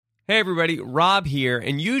Hey everybody, Rob here,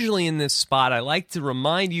 and usually in this spot I like to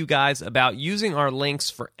remind you guys about using our links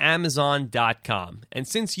for Amazon.com. And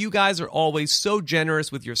since you guys are always so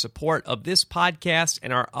generous with your support of this podcast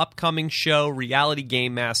and our upcoming show, Reality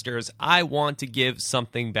Game Masters, I want to give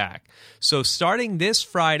something back. So starting this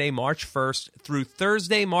Friday, March 1st through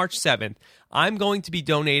Thursday, March 7th, I'm going to be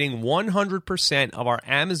donating 100% of our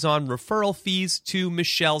Amazon referral fees to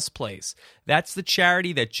Michelle's Place. That's the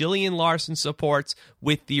charity that Jillian Larson supports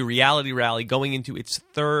with the Reality Rally going into its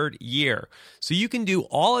third year. So you can do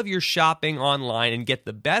all of your shopping online and get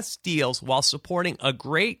the best deals while supporting a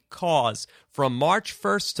great cause from March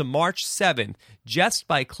 1st to March 7th just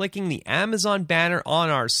by clicking the Amazon banner on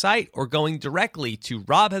our site or going directly to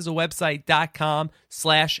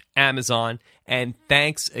robhasawebsite.com/Amazon. And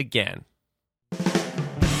thanks again.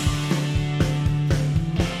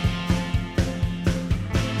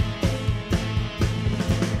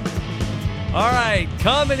 All right,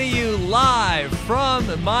 coming to you live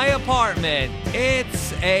from my apartment.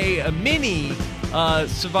 It's a mini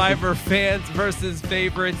Survivor Fans versus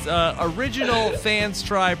Favorites original Fans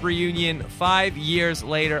Tribe reunion 5 years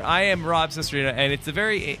later. I am Rob Cisterina, and it's a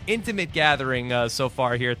very intimate gathering so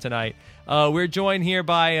far here tonight. We're joined here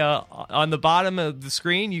by, on the bottom of the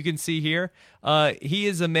screen, you can see here, he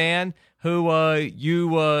is a man who,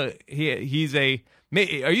 he's a,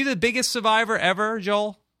 are you the biggest survivor ever,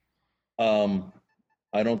 Joel?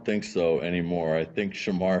 I don't think so anymore. I think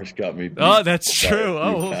Shamar's got me beat. Oh, that's true.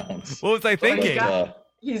 Pounds. What was I thinking?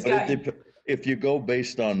 If you go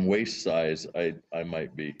based on waist size, I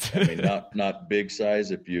might be. I mean, not big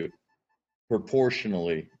size. If you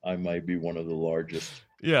proportionally, I might be one of the largest.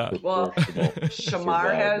 Yeah. Well,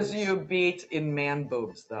 Shamar has you beat in man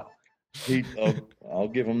boobs, though. I'll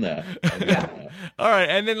give him that. All right,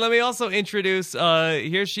 and then let me also introduce.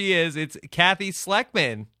 Here she is. It's Kathy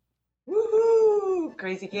Sleckman. Woohoo!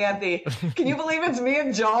 Crazy Kathy. Can you believe it's me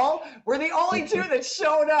and Joel? We're the only two that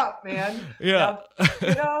showed up, man. Yeah.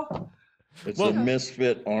 You know? It's a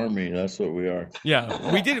misfit army. That's what we are.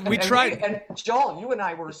 Yeah. We tried. And Joel, you and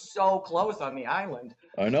I were so close on the island.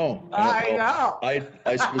 I know. I know. I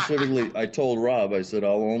specifically, I told Rob, I said,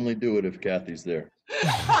 I'll only do it if Kathy's there.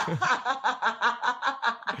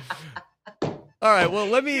 All right, well,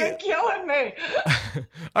 You're killing me.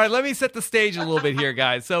 All right, let me set the stage a little bit here,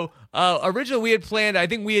 guys. So, originally we had planned, I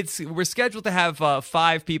think we're scheduled to have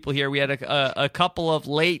 5 people here. We had a couple of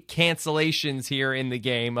late cancellations here in the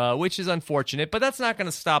game, which is unfortunate, but that's not going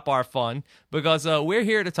to stop our fun because we're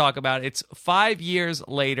here to talk about it's 5 years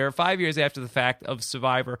later, 5 years after the fact of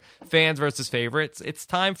Survivor Fans versus Favorites. It's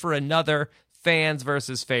time for another Fans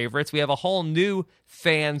versus Favorites. We have a whole new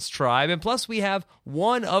Fans tribe, and plus we have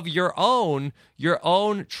one of your own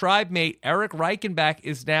tribe mate. Eric Reichenbach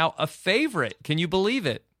is now a favorite. Can you believe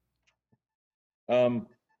it? Yeah,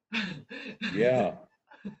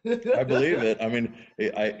 I believe it. I mean,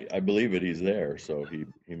 I believe it. He's there, so he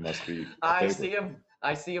must be. I see him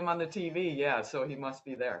on the TV. Yeah, so he must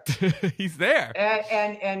be there. He's there,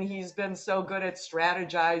 and he's been so good at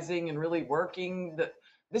strategizing and really working.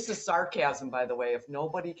 This is sarcasm, by the way. If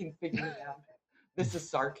nobody can figure it out, this is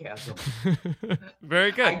sarcasm.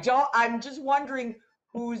 Very good. I'm just wondering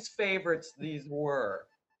whose favorites these were.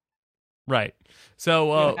 Right.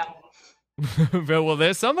 So, well,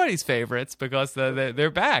 they're somebody's favorites because they're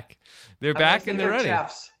back. They're back and they're ready.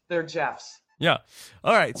 They're Jeff's. Yeah.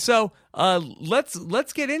 All right. So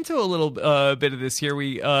let's get into a little bit of this here.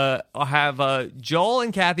 We have Joel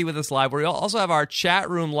and Kathy with us live. We also have our chat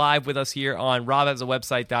room live with us here on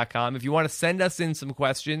robhasawebsite.com. If you want to send us in some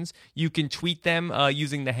questions, you can tweet them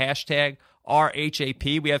using the hashtag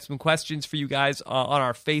RHAP. We have some questions for you guys on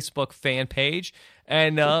our Facebook fan page.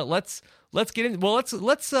 And let's get in. Well,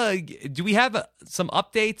 let's. Do we have some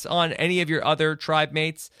updates on any of your other tribe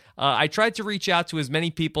mates? I tried to reach out to as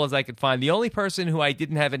many people as I could find. The only person who I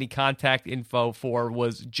didn't have any contact info for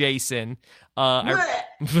was Jason.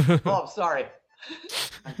 Oh, sorry.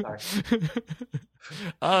 I'm sorry.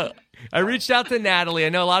 I reached out to Natalie. I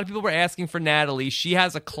know a lot of people were asking for Natalie. She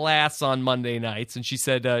has a class on Monday nights, and she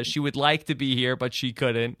said she would like to be here, but she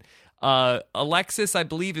couldn't. Alexis, I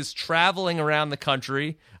believe, is traveling around the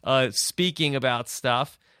country, speaking about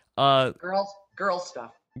stuff. Girl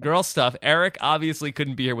stuff. Girl stuff. Eric obviously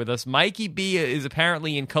couldn't be here with us. Mikey B is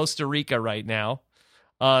apparently in Costa Rica right now.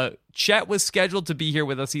 Chet was scheduled to be here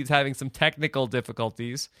with us. He's having some technical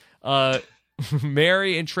difficulties.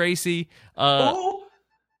 Mary and Tracy. Who?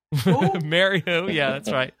 Mary who? Yeah, that's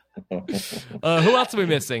right. Who else are we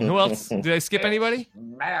missing? Who else? Did I skip anybody?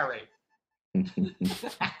 Mary.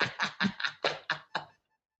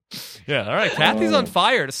 Yeah, all right. Kathy's on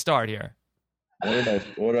fire to start here.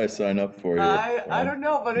 What did I sign up for here? I don't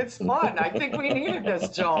know, but it's fun. I think we needed this,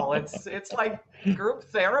 Joel. It's like group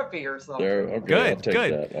therapy or something. Okay, I'll take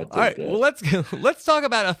good. that. All right, well, let's talk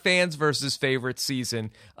about a fans versus favorite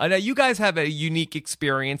season. Now, you guys have a unique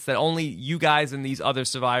experience that only you guys and these other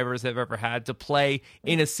survivors have ever had to play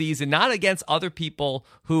in a season, not against other people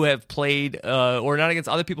who have played or not against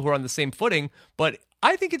other people who are on the same footing, but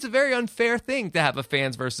I think it's a very unfair thing to have a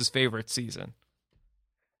fans versus favorite season.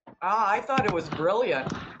 I thought it was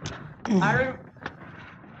brilliant.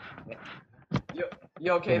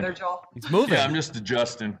 You okay there, Joel? He's moving. Yeah, I'm just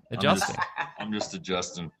adjusting. I'm just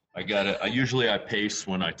adjusting. I got it. Usually I pace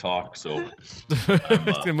when I talk, so it's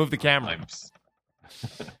gonna move the camera.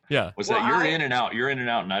 Yeah. Was that you're in and out? You're in and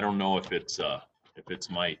out, and I don't know if it's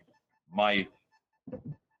my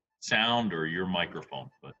sound or your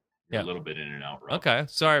microphone, but you're a little bit in and out. Rob. Okay,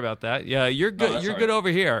 sorry about that. Yeah, you're good. No, you're good over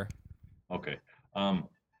here. Okay.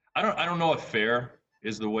 I don't know if fair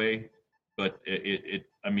is the way, but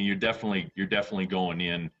I mean, you're definitely going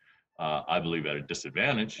in, I believe, at a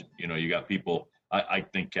disadvantage. You know, you got people. I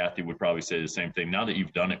think Kathy would probably say the same thing. Now that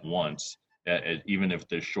you've done it once, even if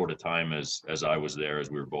there's short a time as I was there, as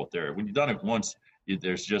we were both there, when you've done it once,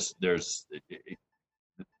 there's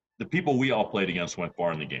the people we all played against went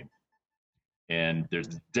far in the game, and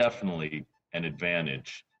there's definitely an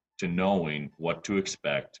advantage to knowing what to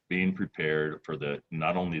expect, being prepared for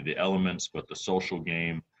not only the elements but the social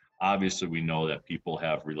game. Obviously, we know that people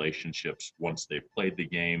have relationships once they've played the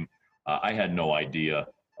game. I had no idea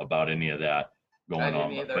about any of that going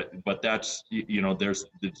on, but that's, you know, there's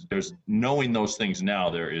knowing those things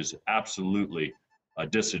now. There is absolutely a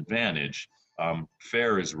disadvantage.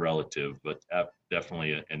 Fair is relative, but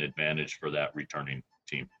definitely an advantage for that returning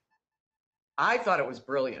team. I thought it was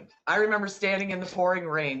brilliant. I remember standing in the pouring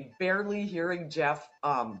rain, barely hearing Jeff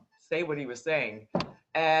say what he was saying.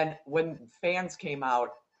 And when fans came out,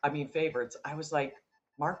 favorites, I was like,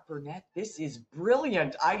 Mark Burnett, this is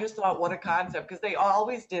brilliant. I just thought, what a concept, because they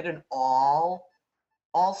always did an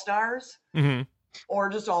all-stars or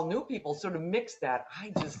just all new people. So to mix that,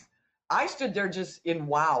 I stood there just in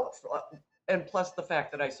wow. And plus the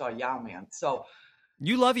fact that I saw Yao Man. So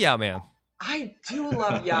you love Yao Man. I do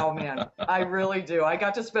love Yao Man. I really do. I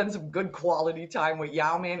got to spend some good quality time with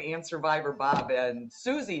Yao Man and Survivor Bob and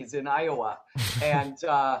Susie's in Iowa. And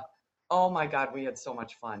oh my God, we had so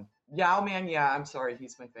much fun. Yao Man, yeah, I'm sorry,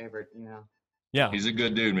 he's my favorite. Yeah. He's a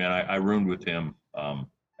good dude, man. I roomed with him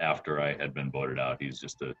after I had been voted out. He's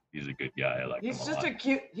a good guy. I like him a lot.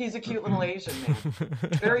 He's a cute little Asian man.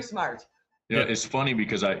 Very smart. You know, it's funny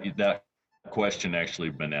because that question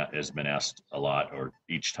actually has been asked a lot, or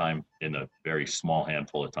each time in a very small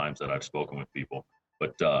handful of times that I've spoken with people.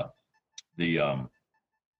 But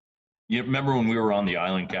you remember when we were on the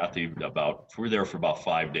island, Kathy? We were there for about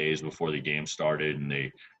 5 days before the game started, and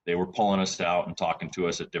they were pulling us out and talking to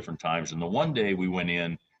us at different times. And the one day we went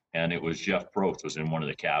in, and it was Jeff Probst was in one of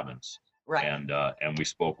the cabins, right? And we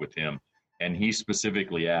spoke with him, and he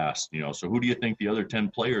specifically asked, so who do you think the other 10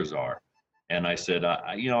 players are? And I said,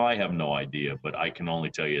 I have no idea, but I can only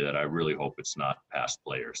tell you that I really hope it's not past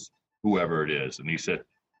players, whoever it is. And he said,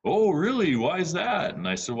 "Oh, really? Why is that?" And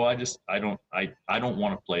I said, "Well, I don't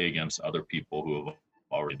want to play against other people who have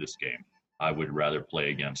already this game. I would rather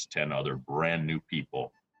play against 10 other brand new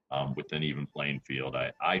people with an even playing field.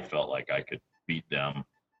 I felt like I could beat them.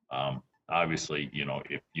 Obviously,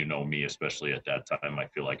 if you know me, especially at that time, I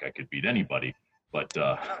feel like I could beat anybody. But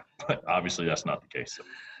obviously, that's not the case." So.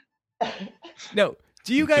 No.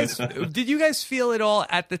 Did you guys feel at all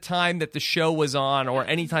at the time that the show was on, or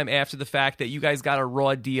anytime after the fact, that you guys got a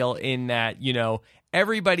raw deal in that,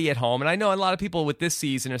 everybody at home, and I know a lot of people with this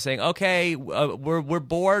season are saying, okay, we're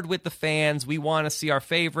bored with the fans. We want to see our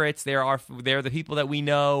favorites. They're the people that we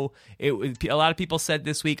know. A lot of people said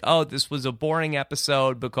this week, oh, this was a boring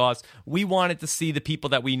episode because we wanted to see the people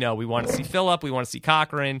that we know. We want to see Phillip. We want to see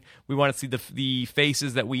Cochran. We want to see the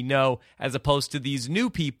faces that we know, as opposed to these new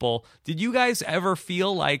people. Did you guys ever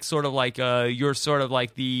feel like you're sort of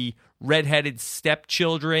like the redheaded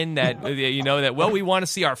stepchildren that we want to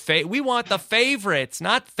see we want the favorites,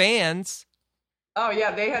 not fans? Oh yeah,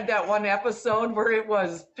 they had that one episode where it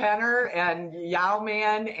was Penner and Yao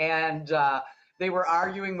Man, and they were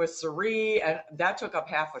arguing with Sari, and that took up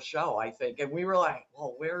half a show, I think. And we were like,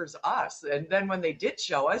 well, where's us? And then when they did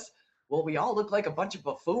show us, well, we all look like a bunch of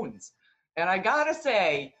buffoons. And I gotta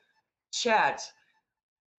say, Chet,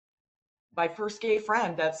 my first gay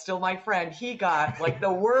friend, that's still my friend, he got like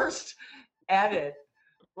the worst edit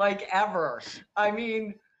like ever. I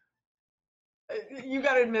mean, You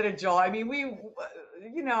got to admit it, Joel. I mean,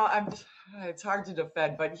 it's hard to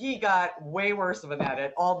defend, but he got way worse of an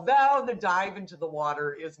edit. Although the dive into the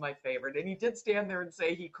water is my favorite. And he did stand there and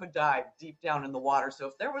say he could dive deep down in the water. So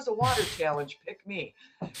if there was a water challenge, pick me.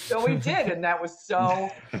 So he did. And that was so,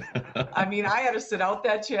 I mean, I had to sit out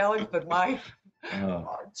that challenge, but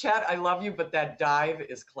Chad, I love you, but that dive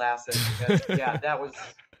is classic. Yeah, that was,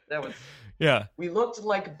 yeah. We looked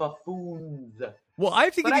like buffoons. Well, I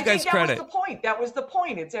have to give you guys credit. That was the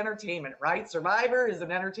point. It's entertainment, right? Survivor is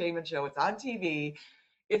an entertainment show. It's on TV.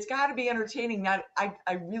 It's got to be entertaining. I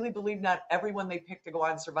really believe not everyone they pick to go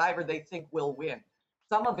on Survivor they think will win.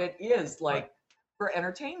 Some of it is for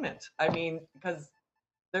entertainment. I mean, because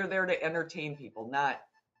they're there to entertain people, not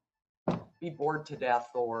be bored to death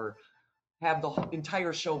or have the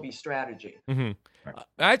entire show be strategy. Mm-hmm.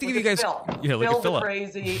 I have to give you guys, Phil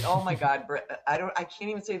crazy. Oh my God, I can't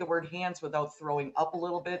even say the word hands without throwing up a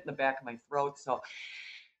little bit in the back of my throat. So,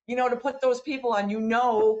 to put those people on,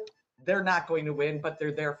 they're not going to win, but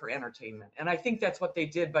they're there for entertainment. And I think that's what they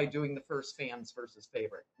did by doing the first fans versus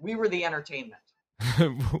favorite. We were the entertainment.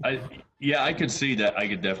 I could see that. I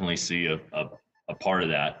could definitely see a part of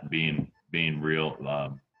that being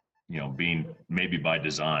real, being maybe by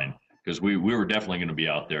design. Because we were definitely going to be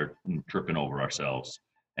out there tripping over ourselves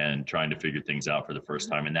and trying to figure things out for the first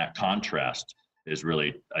time. And that contrast is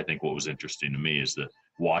really, I think, what was interesting to me is that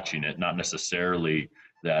watching it, not necessarily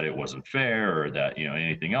that it wasn't fair or that,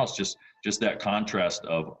 anything else, just that contrast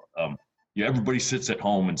of, everybody sits at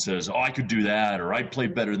home and says, oh, I could do that, or I'd play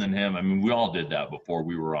better than him. I mean, we all did that before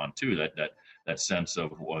we were on too, that sense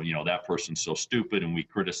of, well, that person's so stupid, and we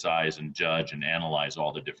criticize and judge and analyze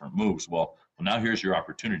all the different moves. Well, now here's your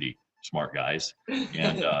opportunity, smart guys,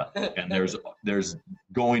 and there's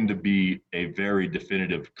going to be a very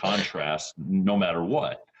definitive contrast no matter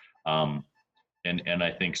what, and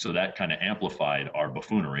I think so that kind of amplified our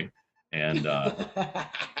buffoonery, and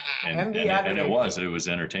it was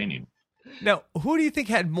entertaining. Now, who do you think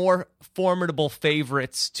had more formidable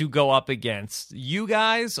favorites to go up against, you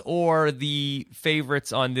guys or the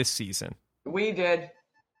favorites on this season? We did.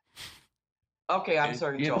 Okay, I'm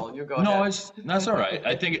sorry, Joel. You go ahead. No, that's all right.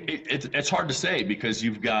 I think it's hard to say because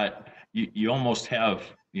you almost have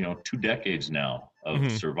 2 decades now of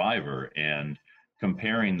Survivor, and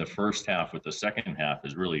comparing the first half with the second half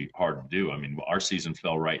is really hard to do. I mean, our season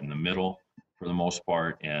fell right in the middle for the most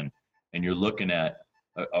part, and you're looking at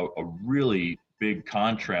a really big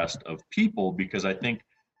contrast of people because I think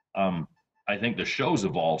the show's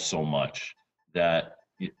evolved so much that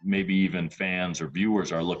maybe even fans or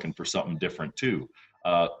viewers are looking for something different too.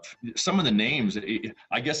 Some of the names,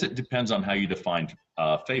 I guess it depends on how you define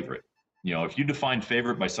favorite. If you define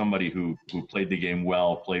favorite by somebody who played the game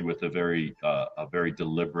well, played with a very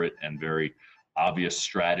deliberate and very obvious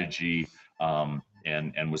strategy,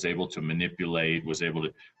 and was able to manipulate, was able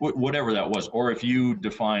to whatever that was, or if you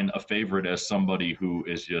define a favorite as somebody who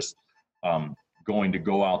is just going to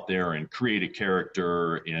go out there and create a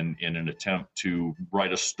character in an attempt to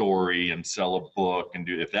write a story and sell a book and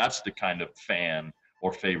if that's the kind of fan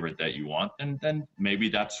or favorite that you want, then maybe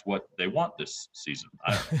that's what they want this season.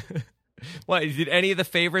 I don't know. Why did any of the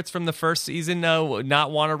favorites from the first season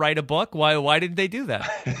not want to write a book? Why didn't they do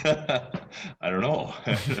that? I don't know.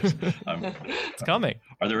 It's coming.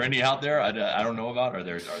 Are there any out there I don't know about? Are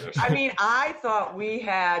there? I mean, I thought we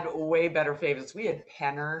had way better favorites. We had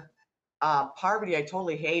Penner. Parvati, I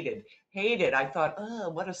totally hated. I thought, oh,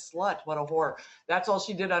 what a slut, what a whore. That's all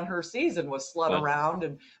she did on her season was slut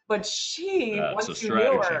around. But she, once you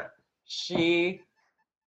knew her, she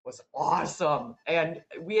was awesome. And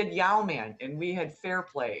we had Yowman, and we had Fair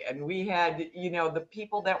Play, and we had, the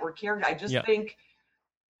people that were caring. I just think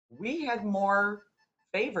we had more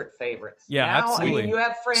favorites. Yeah, now, absolutely. I mean, you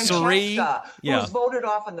have Francesca, who was voted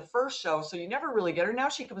off on the first show, so you never really get her. Now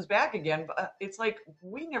she comes back again, but it's like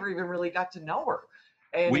we never even really got to know her.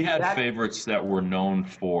 And we had favorites that were known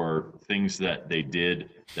for things that they did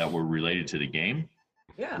that were related to the game,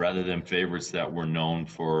 rather than favorites that were known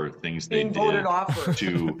for things they did voted off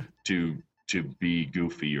to be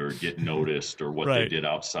goofy or get noticed or what they did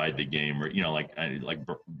outside the game, or like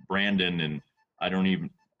Brandon, and I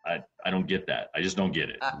don't get that. I just don't get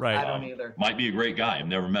it. I don't either. Might be a great guy. I've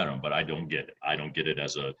never met him, but I don't get it. I don't get it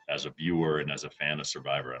as a viewer and as a fan of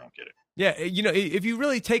Survivor. I don't get it. Yeah, if you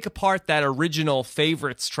really take apart that original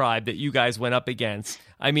favorites tribe that you guys went up against,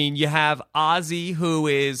 I mean, you have Ozzy, who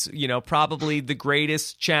is, probably the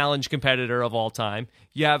greatest challenge competitor of all time.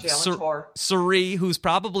 You have Suri, who's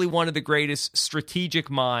probably one of the greatest strategic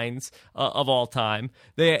minds of all time.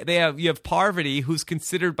 You have Parvati, who's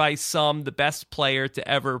considered by some the best player to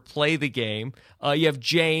ever play play the game. You have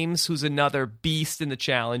James, who's another beast in the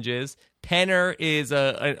challenges. Penner is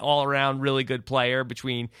an all-around really good player.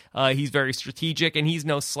 He's very strategic, and he's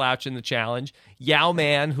no slouch in the challenge. Yao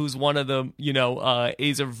Man, who's one of the,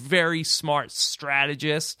 is a very smart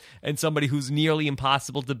strategist and somebody who's nearly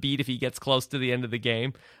impossible to beat if he gets close to the end of the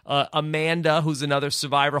game. Amanda, who's another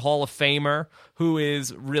Survivor Hall of Famer, who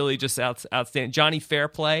is really just outstanding. Johnny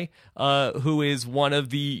Fairplay, who is one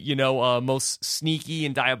of the, most sneaky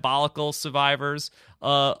and diabolical survivors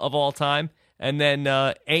of all time. And then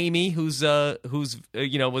Amy, who's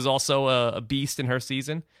was also a beast in her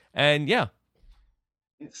season, and yeah.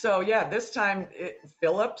 So yeah, this time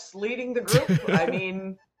Philip's leading the group. I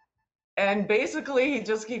mean, and basically he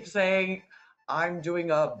just keeps saying, "I'm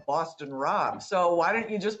doing a Boston Rob." So why don't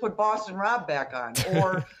you just put Boston Rob back on?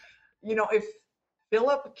 Or, if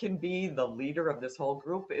Philip can be the leader of this whole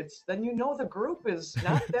group, then the group is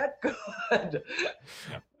not that good.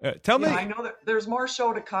 Tell me. I know that there's more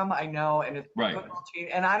show to come. I know, and it's right.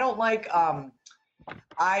 And I don't like.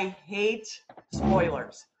 I hate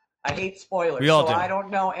spoilers. We all do. I don't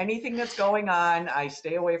know anything that's going on. I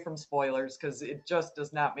stay away from spoilers because it just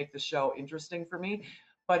does not make the show interesting for me.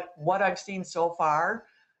 But what I've seen so far.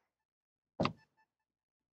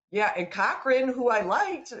 Yeah, and Cochran, who I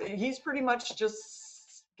liked, he's pretty much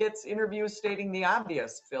just gets interviews stating the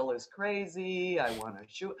obvious. Phil is crazy. I want to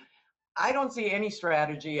shoot. I don't see any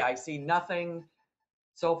strategy. I see nothing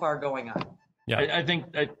so far going on. Yeah, I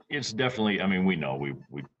think it's definitely. I mean, we know we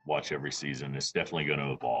watch every season. It's definitely going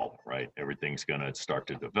to evolve, right? Everything's going to start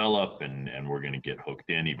to develop, and we're going to get hooked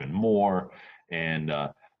in even more. And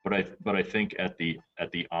but I think at the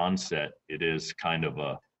onset, it is kind of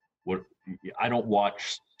I don't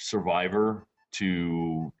watch Survivor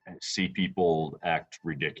to see people act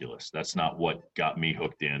ridiculous. That's not what got me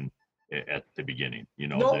hooked in at the beginning.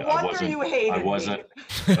 No wonder you hated I wasn't.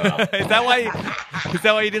 Me. Is that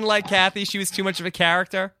why you didn't like Kathy? She was too much of a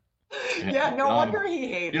character. Yeah, no wonder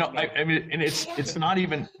he hated. Me. I mean, and it's not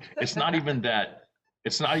even that.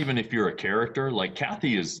 It's not even if you're a character. Like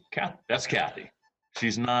that's Kathy.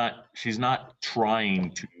 She's not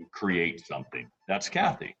trying to create something. That's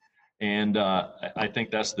Kathy. And I think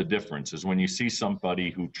that's the difference, is when you see somebody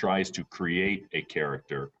who tries to create a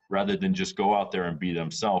character rather than just go out there and be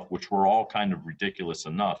themselves, which we're all kind of ridiculous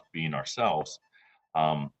enough being ourselves.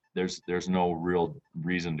 There's no real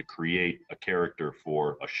reason to create a character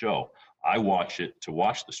for a show. I watch it to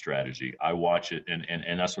watch the strategy. I watch it,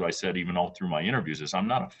 and that's what I said even all through my interviews, is I'm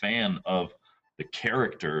not a fan of the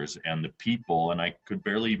characters and the people, and I could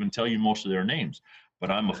barely even tell you most of their names. But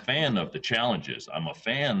I'm a fan of the challenges. I'm a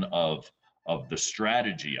fan of the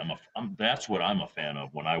strategy. That's what I'm a fan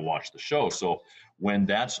of when I watch the show. So when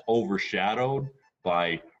that's overshadowed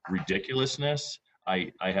by ridiculousness,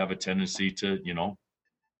 I have a tendency to,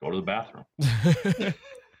 go to the bathroom.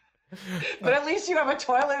 But at least you have a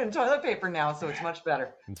toilet and toilet paper now, so it's much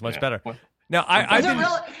better. It's much better. Now,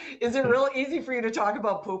 is it real easy for you to talk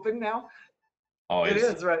about pooping now? Oh, it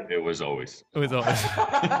is, right? It was always. All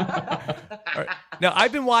right. Now,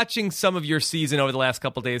 I've been watching some of your season over the last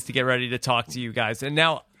couple of days to get ready to talk to you guys. And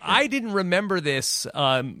now, I didn't remember this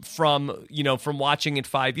from watching it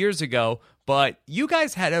 5 years ago, but you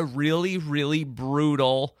guys had a really, really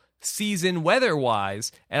brutal season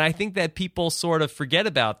weather-wise, and I think that people sort of forget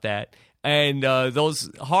about that. And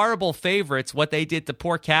those horrible favorites, what they did to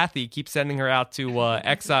poor Kathy, keep sending her out to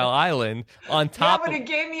Exile Island on top. Yeah, but it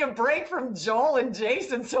gave me a break from Joel and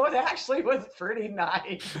Jason, so it actually was pretty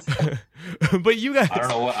nice. But you guys,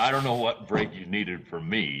 I don't know what break you needed from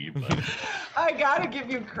me, but I gotta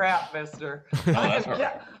give you crap, mister.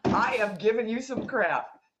 I am giving you some crap.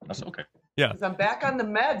 That's okay. Yeah, because I'm back on the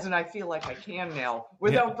meds and I feel like I can now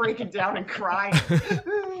without breaking down and crying.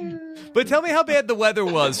 But tell me how bad the weather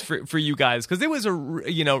was for you guys, because it was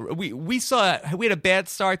we had a bad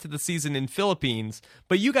start to the season in Philippines,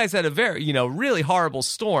 but you guys had a very really horrible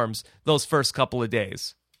storms those first couple of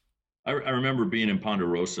days. I remember being in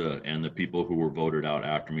Ponderosa, and the people who were voted out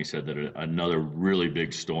after me said that another really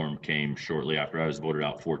big storm came shortly after I was voted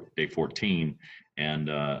out for day 14. And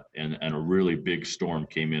a really big storm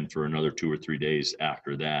came in for another 2 or 3 days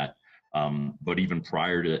after that. But even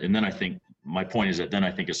prior to, and then I think my point is that then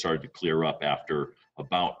I think it started to clear up after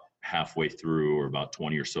about halfway through, or about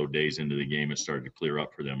 20 or so days into the game, it started to clear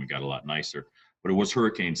up for them and got a lot nicer. But it was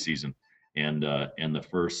hurricane season, and the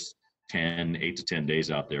first 8 to 10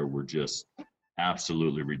 days out there were just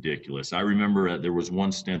absolutely ridiculous. I remember there was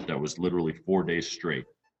one stint that was literally 4 days straight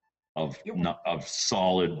of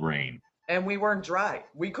solid rain. And we weren't dry.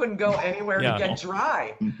 We couldn't go anywhere to get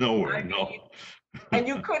dry. Nowhere, no. And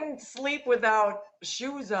you couldn't sleep without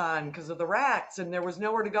shoes on because of the rats, and there was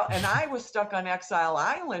nowhere to go. And I was stuck on Exile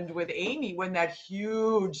Island with Amy when that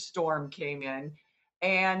huge storm came in,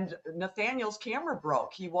 and Nathaniel's camera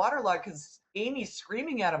broke. He waterlogged because Amy's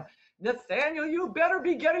screaming at him, Nathaniel, you better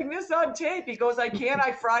be getting this on tape. He goes, I can't.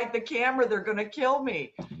 I fried the camera. They're going to kill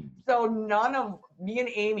me. So none of me and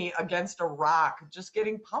Amy against a rock, just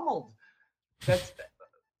getting pummeled. That's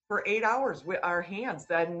for 8 hours with our hands.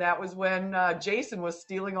 Then that was when Jason was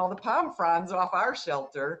stealing all the palm fronds off our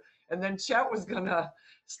shelter. And then Chet was going to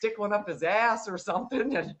stick one up his ass or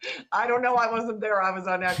something. And I don't know. I wasn't there. I was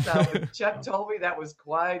on Exile. Chet told me that was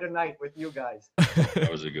quite a night with you guys. That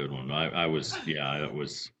was a good one. It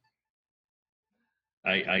was.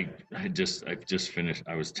 I just finished.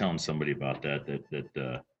 I was telling somebody about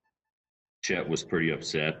that Chet was pretty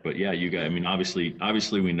upset. But yeah, you guys. I mean,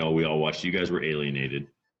 obviously, we know we all watched. You guys were alienated.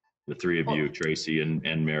 The three of you, Tracy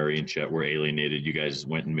and Mary and Chet, were alienated. You guys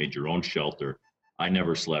went and made your own shelter. I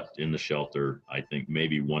never slept in the shelter. I think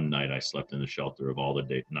maybe one night I slept in the shelter of all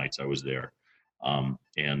the nights I was there.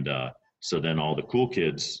 So then all the cool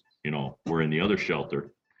kids, were in the other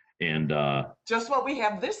shelter. And just what we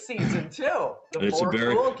have this season too. The it's four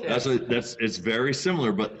very cool kids. It's very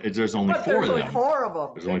similar, but there's only but four there's of only them. Four of them.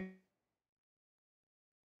 There's only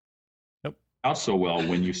out so well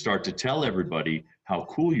when you start to tell everybody how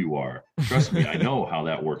cool you are. Trust me, I know how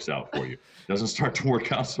that works out for you. Doesn't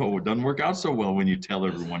work out so well when you tell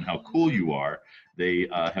everyone how cool you are. They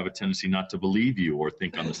have a tendency not to believe you or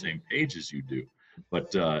think on the same page as you do.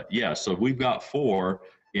 But so we've got four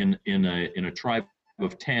in a tribe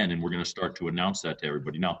of 10, and we're going to start to announce that to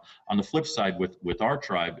everybody. Now, on the flip side, with our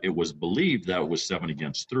tribe, it was believed that it was 7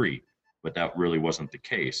 against 3, but that really wasn't the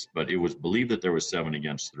case. But it was believed that there was 7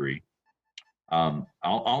 against 3.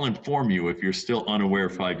 I'll inform you if you're still unaware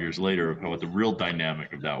 5 years later of what the real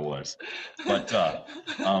dynamic of that was. But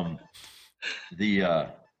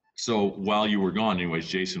so while you were gone, anyways,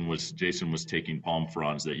 Jason was taking palm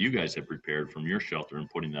fronds that you guys had prepared from your shelter and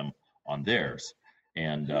putting them on theirs.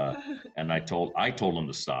 And I told him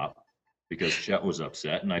to stop because Chet was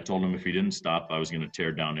upset, and I told him if he didn't stop, I was going to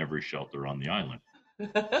tear down every shelter on the island.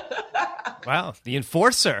 Wow, the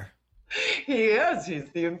enforcer. He is. He's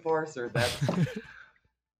the enforcer. That's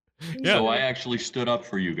Yeah. So I actually stood up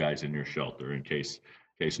for you guys in your shelter in case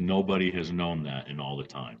nobody has known that in all the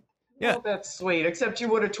time. Yeah. Well, that's sweet. Except you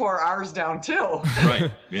would have tore ours down too.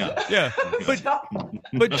 Right. Yeah. Yeah. But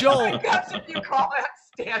I Joel, think that's what you call that,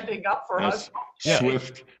 standing up for us.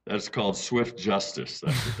 Swift. That's called swift justice.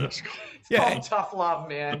 That's what that's called. It's called tough love,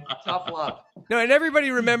 man. Tough love. no, and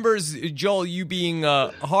everybody remembers Joel, you being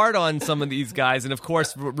hard on some of these guys, and of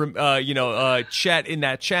course, Chet in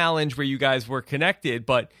that challenge where you guys were connected.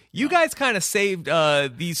 But you guys kind of saved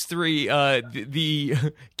these three,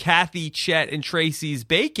 the Kathy, Chet, and Tracy's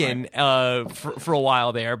bacon for a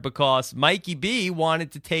while there because Mikey B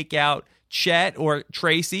wanted to take out Chet or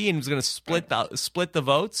Tracy and was going to split the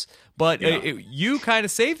votes. But you kind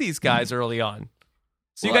of saved these guys early on.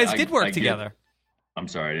 So you guys did work together. I'm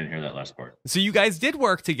sorry, I didn't hear that last part. So you guys did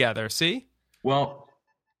work together, see? Well,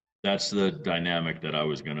 that's the dynamic that I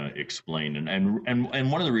was going to explain.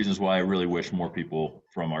 And one of the reasons why I really wish more people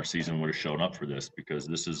from our season would have shown up for this, because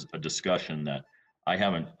this is a discussion that I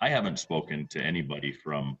haven't spoken to anybody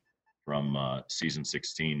from season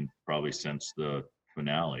 16 probably since the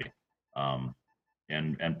finale.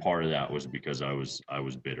 And part of that was because I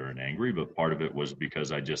was bitter and angry, but part of it was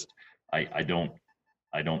because I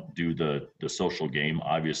don't do the social game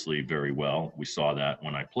obviously very well. We saw that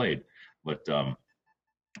when I played, but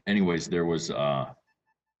anyways, there were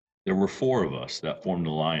 4 of us that formed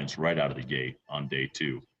an alliance right out of the gate on day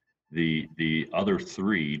 2. The other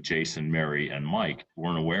 3, Jason, Mary, and Mike,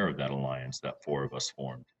 weren't aware of that alliance that 4 of us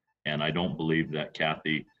formed, and I don't believe that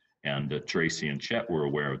Kathy and Tracy and Chet were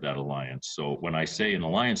aware of that alliance. So when I say an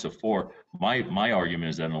alliance of 4, my argument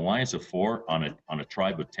is that an alliance of 4 on a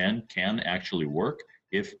tribe of 10 can actually work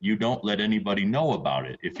if you don't let anybody know about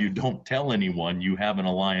it. If you don't tell anyone you have an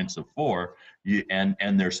alliance of 4,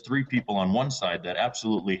 and there's 3 people on one side that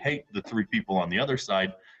absolutely hate the 3 people on the other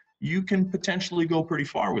side, you can potentially go pretty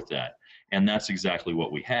far with that. And that's exactly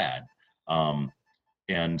what we had.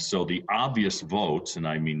 And so the obvious votes, and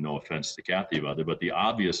I mean no offense to Kathy about it, but the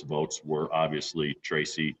obvious votes were obviously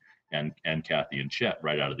Tracy and Kathy and Chet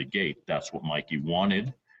right out of the gate. That's what Mikey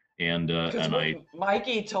wanted. And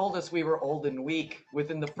Mikey told us we were old and weak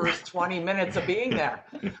within the first 20 minutes of being there.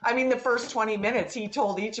 I mean, the first 20 minutes, he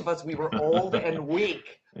told each of us we were old and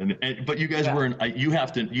weak. But you guys weren't. You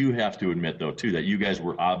have to admit though too that you guys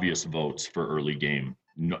were obvious votes for early game.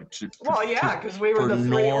 Well, yeah, because we were the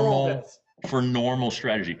 3 oldest. for normal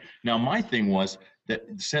strategy. Now, my thing was that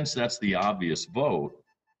since that's the obvious vote,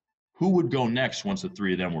 who would go next once the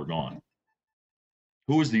three of them were gone?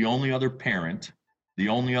 Who was the only other parent, the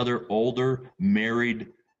only other older married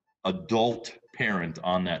adult parent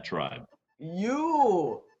on that tribe?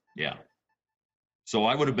 You. Yeah. So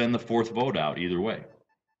I would have been the fourth vote out either way.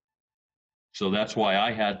 So that's why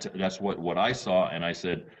I had to, that's what I saw. And I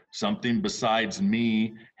said, something besides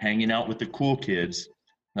me hanging out with the cool kids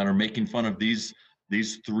that are making fun of these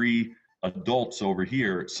three adults over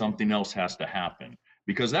here, something else has to happen.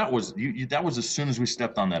 Because that was that was as soon as we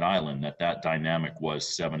stepped on that island that dynamic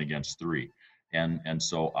was 7 against 3. And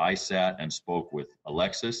so I sat and spoke with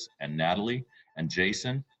Alexis and Natalie and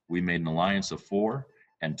Jason. We made an alliance of 4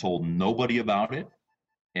 and told nobody about it.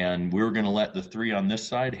 And we were going to let the 3 on this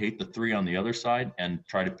side hate the 3 on the other side and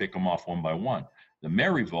try to pick them off one by one. The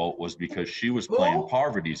Mary vote was because she was playing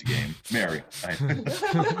Parvati's game. Mary.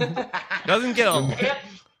 Doesn't get on.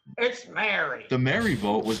 It's Mary. The Mary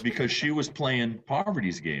vote was because she was playing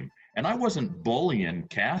Parvati's game. And I wasn't bullying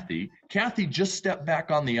Kathy. Kathy just stepped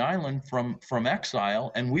back on the island from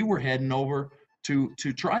exile, and we were heading over to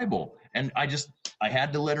tribal. And I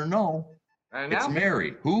had to let her know. It's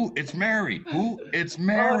Mary. Who? It's Mary. Who? It's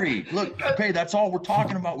Mary. Look, hey, that's all we're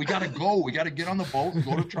talking about. We got to go. We got to get on the boat and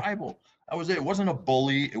go to tribal. That was it. It wasn't a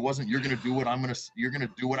bully. It wasn't you're going to do what you're going to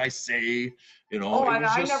do what I say. You know. Oh, and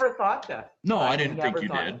I never thought that. No, I didn't think you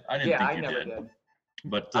did. I didn't think you did.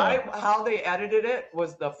 But how they edited it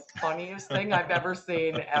was the funniest thing I've ever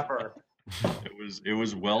seen ever. It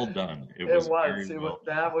was well done.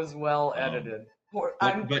 That was well edited.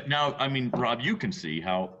 But now, I mean, Rob, you can see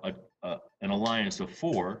how an alliance of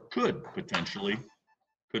 4 could potentially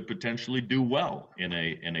do well in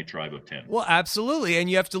a tribe of 10. Well, absolutely. And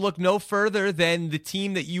you have to look no further than the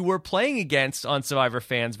team that you were playing against on Survivor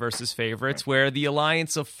Fans versus Favorites, where the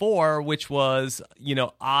alliance of 4, which was,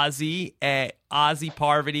 Ozzy,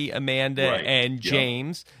 Parvati, Amanda, and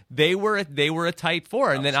James, they were a tight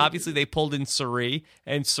 4. And then obviously they pulled in Suri,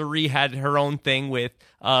 and Suri had her own thing with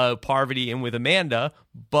Parvati and with Amanda,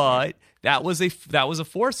 but that was a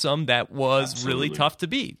foursome that was really tough to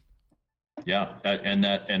beat. Yeah, and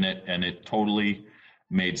it totally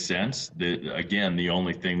made sense. The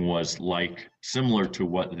only thing was similar to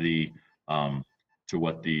what the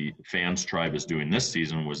fans tribe is doing this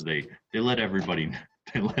season was they let everybody know.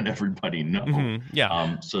 Mm-hmm.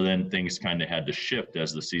 Yeah. So then things kind of had to shift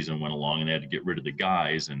as the season went along, and they had to get rid of the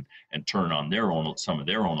guys and turn on some of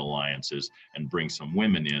their own alliances and bring some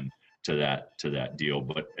women in to that deal.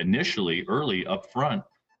 But initially, early up front,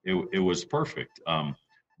 it was perfect.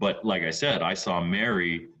 But like I said, I saw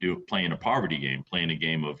Mary playing a Parvati game, playing a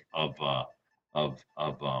game of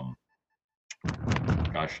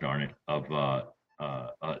gosh darn it, of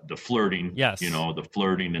the flirting. Yes. The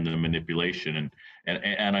flirting and the manipulation,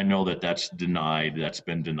 and I know that's denied. That's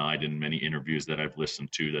been denied in many interviews that I've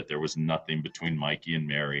listened to, that there was nothing between Mikey and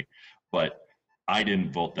Mary, but I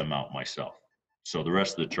didn't vote them out myself. So the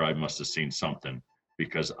rest of the tribe must have seen something,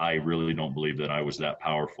 because I really don't believe that I was that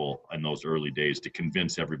powerful in those early days to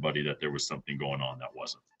convince everybody that there was something going on that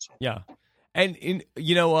wasn't. So. Yeah. And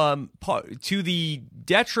to the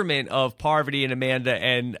detriment of Parvati and Amanda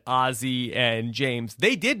and Ozzy and James,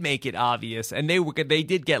 they did make it obvious, and they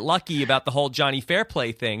did get lucky about the whole Johnny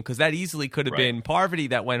Fairplay thing, because that easily could have been Parvati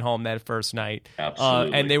that went home that first night.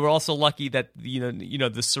 Absolutely. And they were also lucky that the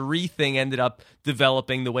Suri thing ended up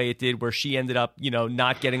developing the way it did, where she ended up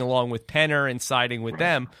not getting along with Penner and siding with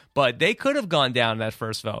them, but they could have gone down that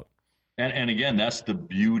first vote. And again, that's the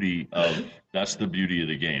beauty of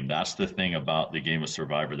the game. That's the thing about the game of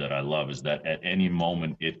Survivor that I love, is that at any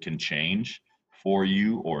moment it can change for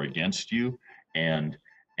you or against you, and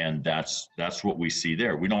that's what we see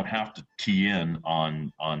there. We don't have to key in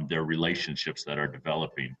on their relationships that are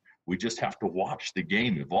developing. We just have to watch the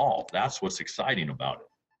game evolve. That's what's exciting about it.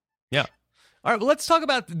 Yeah. All right, well, let's talk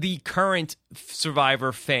about the current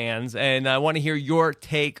Survivor fans, and I want to hear your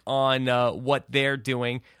take on what they're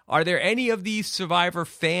doing. Are there any of these Survivor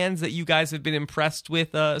fans that you guys have been impressed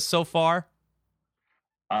with so far?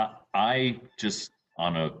 I just,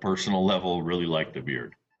 on a personal level, really like the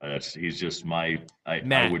Beard. He's just I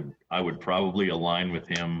would probably align with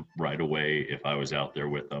him right away if I was out there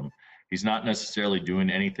with him. He's not necessarily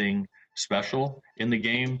doing anything special in the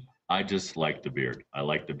game. I just like the Beard. I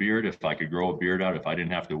like the Beard. If I could grow a beard out, if I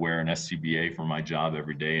didn't have to wear an SCBA for my job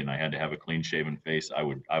every day and I had to have a clean shaven face, I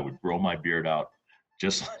would grow my beard out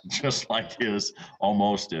just like his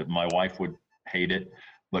almost. My wife would hate it,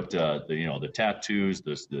 but the tattoos,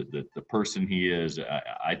 the person he is,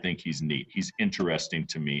 I think he's neat. He's interesting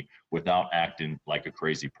to me without acting like a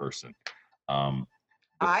crazy person.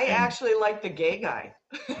 I And- actually like the gay guy.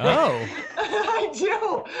 Oh. I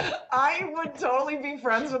do. I would totally be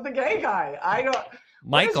friends with the gay guy. I don't.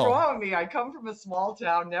 Michael. What is wrong with me? I come from a small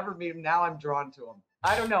town, never meet him. Now I'm drawn to him.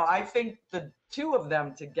 I don't know. I think the two of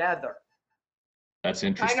them together That's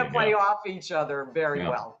interesting. kind of play yeah. off each other very Yeah.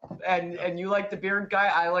 well. And you like the beard guy,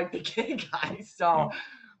 I like the gay guy. So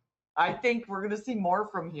I think we're gonna see more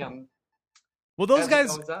from him. Well, those as it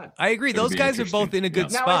guys, goes on. I agree. It'll Those be guys are both in a good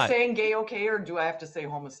interesting. Now, is spot. saying gay okay, or do I have to say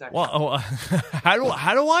homosexual? Well, how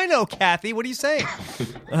do I know, Kathy? What are you saying?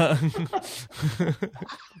 It's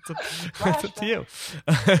up to you.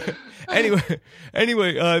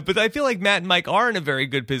 anyway, but I feel like Matt and Mike are in a very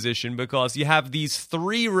good position because you have these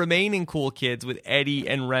three remaining cool kids with Eddie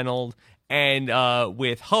and Reynold and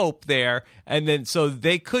with Hope there, and then so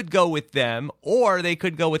they could go with them, or they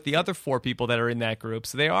could go with the other four people that are in that group.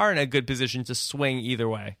 So they are in a good position to swing either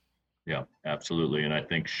way. Yeah, absolutely. And I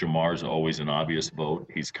think Shamar's always an obvious vote.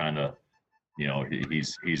 He's kind of,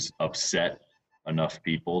 he's upset enough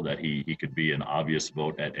people that he could be an obvious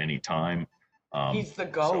vote at any time. He's the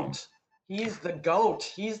GOAT. He's the GOAT.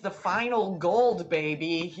 He's the final gold,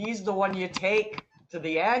 baby. He's the one you take to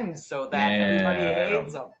the end so that everybody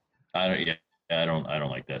hates him. I don't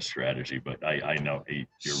like that strategy, but I know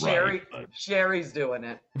you're right. But Sherry's doing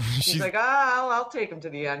it. She's like, I'll take him to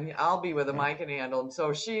the end. I'll be with him. I can handle him.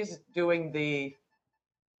 So she's doing the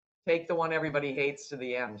take the one everybody hates to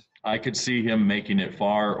the end. I could see him making it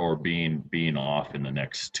far or being off in the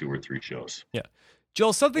next 2 or 3 shows. Yeah,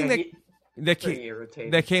 Joel, something Pretty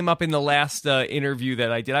irritating. that came up in the last interview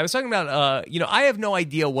that I did. I was talking about, I have no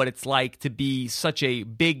idea what it's like to be such a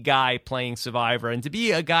big guy playing Survivor and to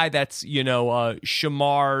be a guy that's,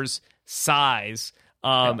 Shamar's size.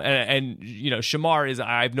 And Shamar is,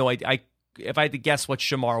 I have no idea. If I had to guess what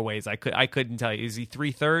Shamar weighs, I couldn't tell you. Is he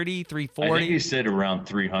 330, 340? I think he said around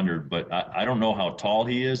 300, but I don't know how tall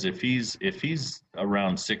he is. If he's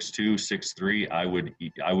around 6'2", 6'3",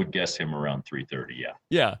 I would guess him around 330. Yeah.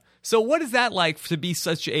 Yeah. So what is that like to be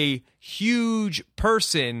such a huge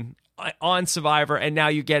person on Survivor, and now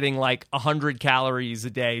you're getting like 100 calories a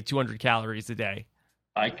day, 200 calories a day?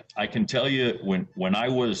 I can tell you when I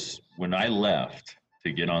left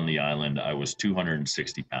to get on the island, I was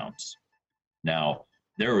 260 pounds. Now,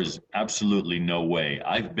 there is absolutely no way.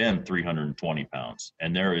 I've been 320 pounds,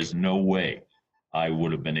 and there is no way I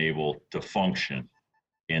would have been able to function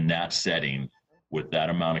in that setting with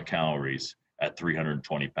that amount of calories at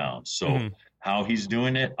 320 pounds. So how he's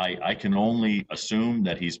doing it, I can only assume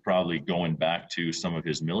that he's probably going back to some of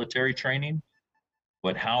his military training.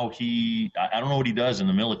 But I don't know what he does in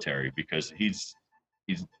the military, because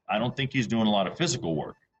I don't think he's doing a lot of physical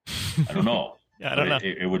work. I don't know. Yeah, I don't know.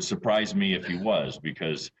 It would surprise me if he was,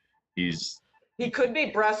 because he could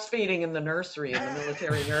be breastfeeding in the nursery, in the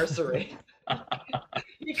military nursery.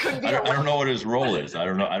 He could be. I don't know what his role is. I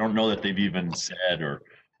don't know that they've even said or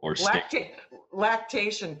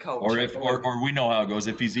lactation coach. Or we know how it goes.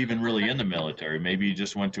 If he's even really in the military, maybe he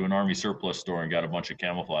just went to an army surplus store and got a bunch of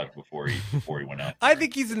camouflage before he went out. I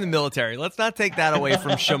think he's in the military. Let's not take that away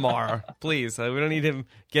from Shamar, please. We don't need him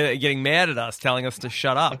getting mad at us, telling us to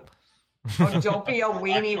shut up. Oh, don't be a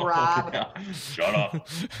weenie, Rob. Yeah. Shut up.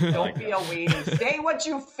 Don't be a weenie. Say what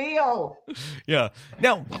you feel. Yeah.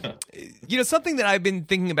 Now, something that I've been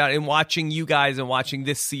thinking about in watching you guys and watching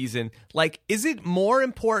this season, like, is it more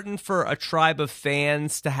important for a tribe of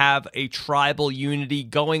fans to have a tribal unity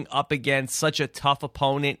going up against such a tough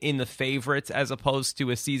opponent in the favorites, as opposed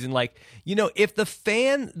to a season like, if the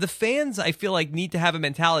fans, I feel like, need to have a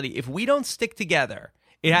mentality, if we don't stick together,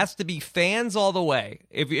 it has to be fans all the way.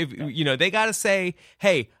 If they got to say,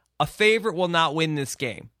 hey, a favorite will not win this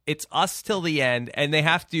game. It's us till the end, and they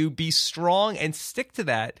have to be strong and stick to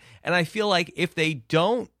that. And I feel like if they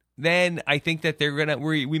don't, then I think that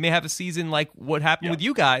we may have a season like what happened with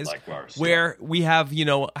you guys, like ours, where we have,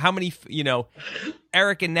 how many,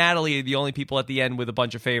 Eric and Natalie are the only people at the end with a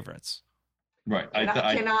bunch of favorites. Right.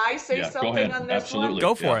 Can I say something on this Absolutely. one?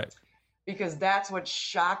 Go for it. Because that's what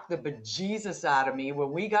shocked the bejesus out of me.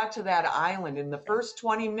 When we got to that island, in the first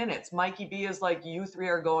 20 minutes, Mikey B is like, you three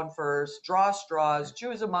are going first, draw straws,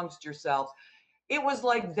 choose amongst yourselves. It was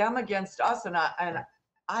like them against us. And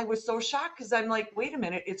I was so shocked, because I'm like, wait a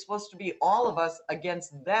minute, it's supposed to be all of us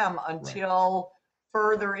against them until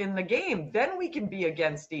further in the game. Then we can be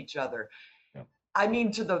against each other. Yeah. I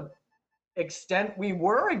mean, to the extent we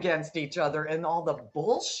were against each other and all the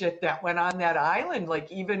bullshit that went on that island, like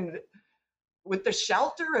even with the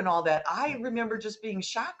shelter and all that, I remember just being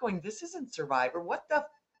shocked, going, this isn't Survivor. What the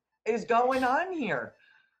is going on here?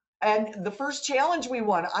 And the first challenge we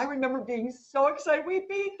won, I remember being so excited. We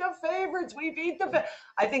beat the favorites.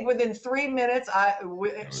 I think within 3 minutes,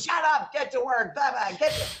 shut up, get to work, blah, blah,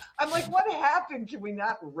 I'm like, what happened? Can we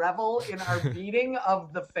not revel in our beating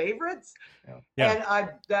of the favorites? Yeah. And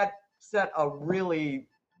that set a really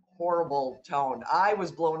horrible tone. I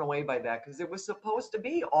was blown away by that because it was supposed to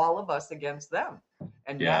be all of us against them.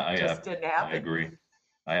 And that just didn't happen. I agree.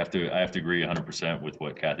 I have to agree 100% with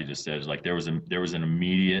what Kathy just said. Is like there was an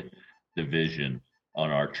immediate division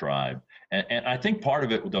on our tribe, and I think part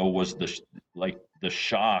of it though was the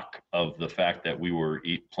shock of the fact that we were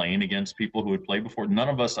playing against people who had played before. None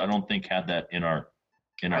of us, I don't think, had that in our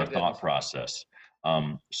thought process.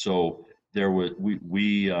 So there was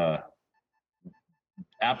we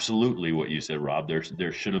absolutely what you said, Rob.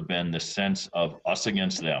 There should have been the sense of us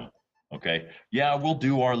against them. Okay. Yeah, we'll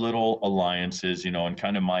do our little alliances, and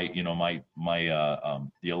kind of my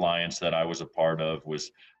the alliance that I was a part of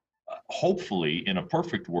was hopefully in a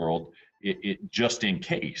perfect world, it just in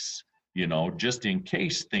case, just in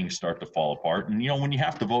case things start to fall apart. And, when you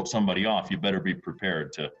have to vote somebody off, you better be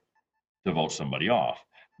prepared to vote somebody off.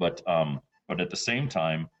 But at the same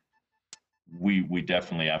time, we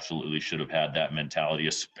definitely absolutely should have had that mentality,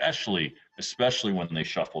 especially when they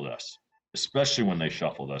shuffled us.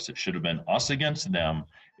 It should have been us against them.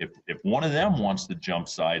 If one of them wants to jump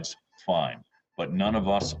sides, fine, but none of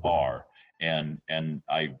us are. And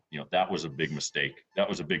I, that was a big mistake. That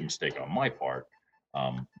was a big mistake on my part.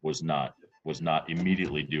 Was not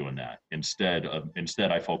immediately doing that. Instead,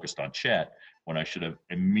 I focused on Chet when I should have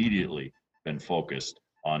immediately been focused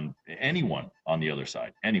on anyone on the other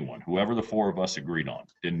side. Anyone, whoever the four of us agreed on,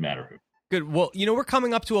 didn't matter who. Good. Well, we're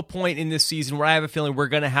coming up to a point in this season where I have a feeling we're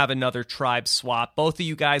going to have another tribe swap. Both of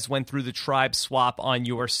you guys went through the tribe swap on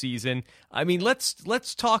your season. I mean, let's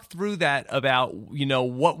talk through that about,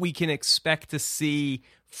 what we can expect to see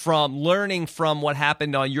from learning from what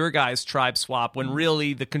happened on your guys' tribe swap when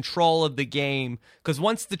really the control of the game, because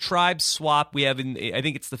once the tribe swap we have I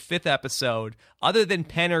think it's the 5th episode, other than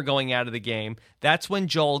Penner going out of the game, that's when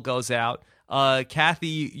Joel goes out.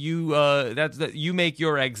 Kathy, you make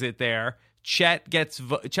your exit there. Chet gets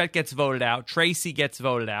voted out. Tracy gets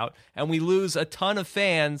voted out, and we lose a ton of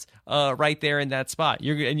fans right there in that spot. Are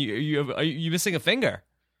you missing a finger?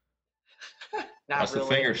 That's really.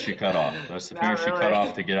 The finger she cut off. That's the finger she cut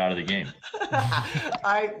off to get out of the game.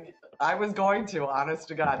 I was going to, honest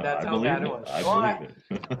to God, that's how bad it was. I believe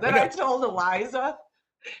it. Then I told Eliza,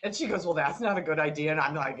 and she goes, well, that's not a good idea. And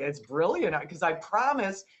I'm like, it's brilliant, because I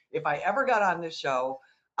promised if I ever got on this show,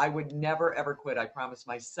 I would never, ever quit. I promised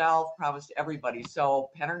myself, promised everybody. So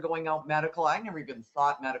Penner going out medical, I never even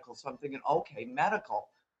thought medical. So I'm thinking, okay, medical.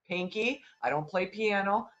 Pinky, I don't play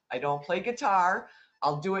piano. I don't play guitar.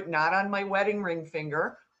 I'll do it not on my wedding ring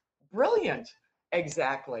finger. Brilliant.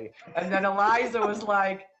 Exactly. And then Eliza was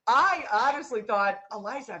like, I honestly thought,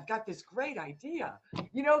 Eliza, I've got this great idea,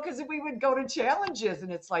 because we would go to challenges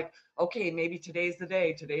and it's like, okay, maybe today's the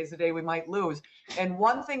day we might lose. And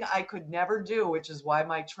one thing I could never do, which is why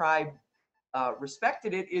my tribe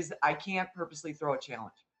respected it, is I can't purposely throw a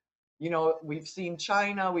challenge. We've seen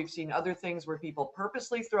China, we've seen other things where people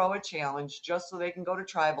purposely throw a challenge just so they can go to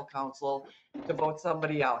tribal council to vote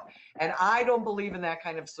somebody out. And I don't believe in that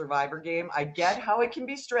kind of survivor game. I get how it can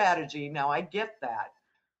be strategy. Now I get that.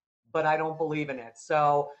 But I don't believe in it.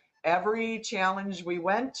 So every challenge we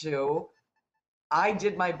went to, I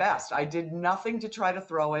did my best. I did nothing to try to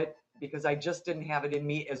throw it because I just didn't have it in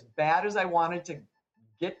me. As bad as I wanted to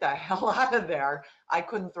get the hell out of there, I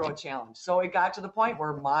couldn't throw a challenge. So it got to the point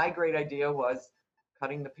where my great idea was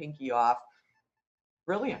cutting the pinky off.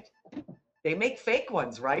 Brilliant. They make fake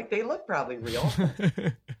ones, right? They look probably real.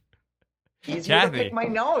 Easier Kathy. to pick my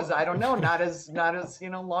nose. I don't know. Not as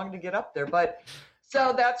long to get up there. But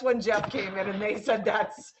so that's when Jeff came in and they said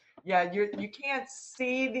you can't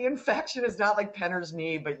see the infection. It's not like Penner's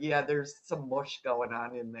knee, but yeah, there's some mush going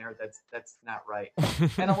on in there. That's not right.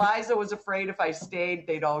 And Eliza was afraid if I stayed,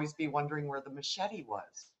 they'd always be wondering where the machete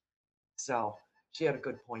was. So she had a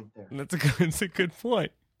good point there. That's a good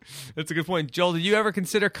point. That's a good point. Joel, did you ever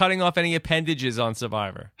consider cutting off any appendages on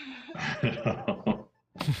Survivor?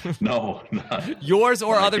 No, not. Yours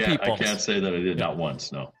or other people's? I can't say that I did, not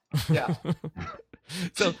once, no. Yeah.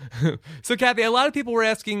 So Kathy, a lot of people were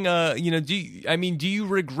asking, do you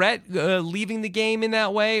regret leaving the game in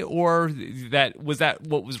that way, or was that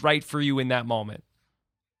what was right for you in that moment?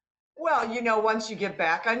 Well, once you get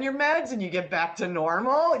back on your meds and you get back to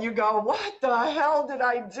normal, you go, what the hell did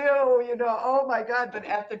I do? Oh my God. But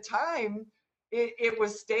at the time, it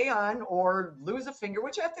was stay on or lose a finger,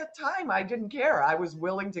 which at the time I didn't care. I was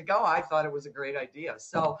willing to go. I thought it was a great idea.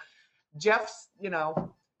 So Jeff's,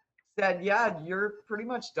 said, yeah, you're pretty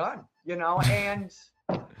much done, and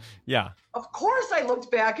Yeah. of course I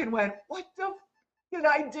looked back and went, what the did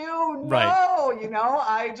I do? Right.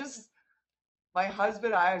 No, my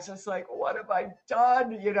husband, I was just like, what have I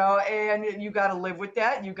done? And you got to live with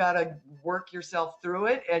that. You got to work yourself through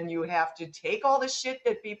it. And you have to take all the shit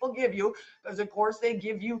that people give you, because of course they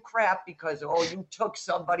give you crap because, you took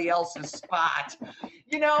somebody else's spot,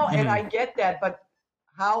 and I get that. But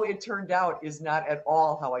how it turned out is not at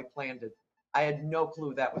all how I planned it. I had no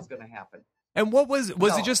clue that was going to happen. And what was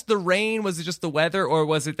it just the rain? Was it just the weather? Or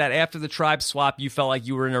was it that after the tribe swap, you felt like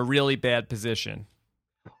you were in a really bad position?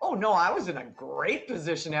 Oh, no, I was in a great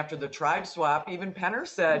position after the tribe swap. Even Penner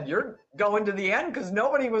said, you're going to the end, because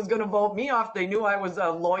nobody was going to vote me off. They knew I was a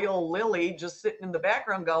loyal Lily just sitting in the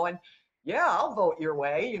background going, yeah, I'll vote your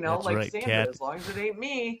way, That's like right, Sandra, Kat. as long as it ain't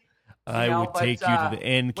me. I would take you to the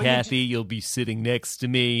end, Kathy. You'll be sitting next to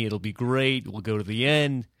me. It'll be great. We'll go to the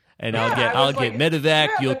end, and I'll get medevac.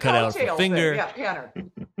 You'll cut out a finger. Yeah,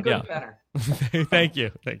 Penner. Good Penner. Thank you.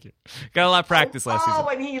 Got a lot of practice last season. Oh,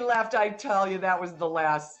 when he left, I tell you, that was the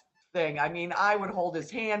last thing. I mean, I would hold his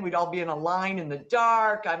hand. We'd all be in a line in the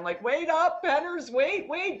dark. I'm like, wait up, Penners,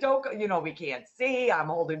 wait, don't go. We can't see. I'm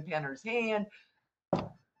holding Penner's hand.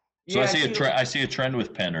 So I see a trend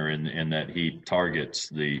with Penner in that he targets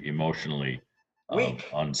the emotionally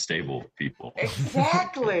unstable people.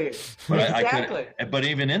 Exactly. But but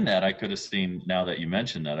even in that, I could have seen. Now that you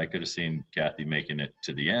mentioned that, I could have seen Kathy making it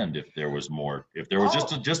to the end if there was more. If there was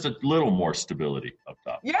just a little more stability up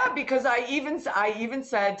top. Yeah, because I even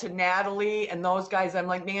said to Natalie and those guys, I'm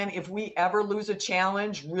like, man, if we ever lose a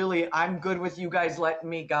challenge, really, I'm good with you guys letting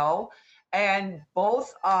me go. And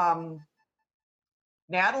both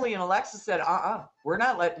Natalie and Alexis said, we're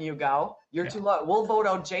not letting you go. You're too low. We'll vote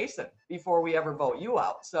out Jason before we ever vote you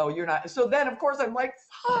out. So you're not. So then, of course, I'm like,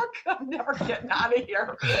 fuck, I'm never getting out of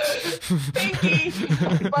here. Stinky.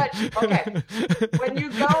 But, okay, when you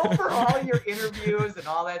go for all your interviews and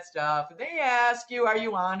all that stuff, they ask you, are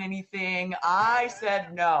you on anything? I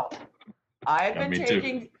said no. I had been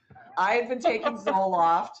taking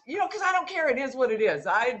Zoloft, because I don't care. It is what it is.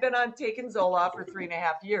 I had been on taking Zoloft for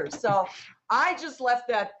 3.5 years. So I just left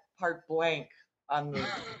that part blank on the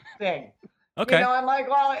thing. Okay. I'm like,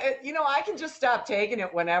 well, I can just stop taking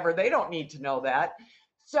it whenever. They don't need to know that.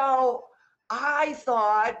 So I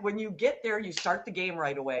thought when you get there, you start the game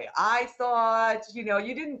right away. I thought, you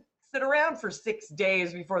didn't sit around for 6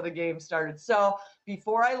 days before the game started. So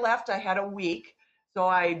before I left, I had a week. So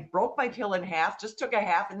I broke my pill in half, just took a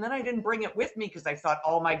half, and then I didn't bring it with me because I thought,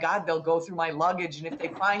 oh my God, they'll go through my luggage. And if they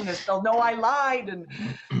find this, they'll know I lied. And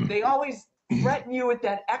they always threaten you with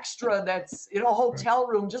that extra that's in a hotel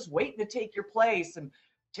room just waiting to take your place and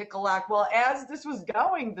tickle-ack. Well, as this was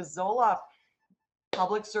going, the Zoloft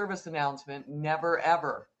public service announcement, never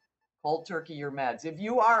ever cold turkey your meds. If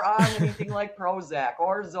you are on anything like Prozac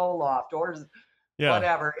or Zoloft or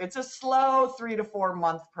whatever, it's a slow 3 to 4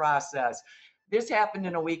 month process. This happened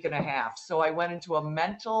in a week and a half. So I went into a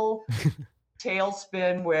mental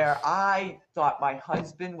tailspin where I thought my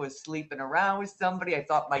husband was sleeping around with somebody. I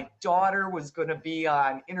thought my daughter was going to be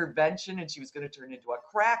on intervention and she was going to turn into a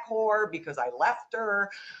crack whore because I left her.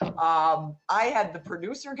 I had the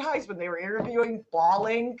producer guys when they were interviewing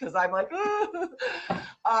bawling because I'm like,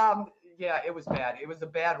 yeah, it was bad. It was a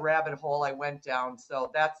bad rabbit hole I went down.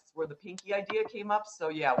 So that's where the pinky idea came up. So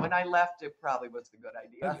yeah, when I left, it probably was a good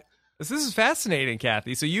idea. This is fascinating,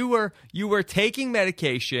 Kathy. So you were taking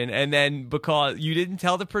medication, and then because you didn't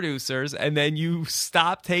tell the producers, and then you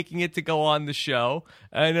stopped taking it to go on the show.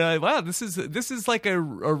 And wow, this is like a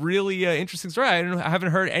really interesting story. I haven't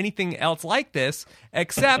heard anything else like this,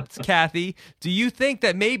 except Kathy. Do you think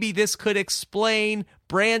that maybe this could explain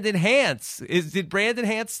Brandon Hantz? Did Brandon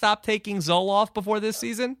Hantz stop taking Zoloft before this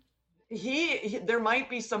season? He there might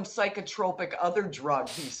be some psychotropic other drug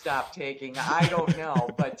he stopped taking. I don't know,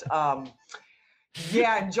 but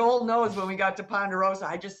yeah. And Joel knows when we got to Ponderosa,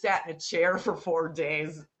 I just sat in a chair for 4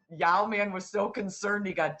 days. Yao Man was so concerned.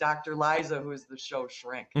 He got Dr. Liza, who's the show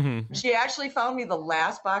shrink. Mm-hmm. She actually found me the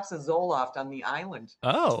last box of Zoloft on the island.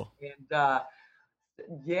 Oh, and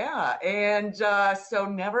yeah, and so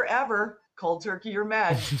never ever cold turkey your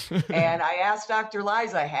meds. And I asked Dr.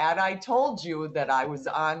 Liza, had I told you that I was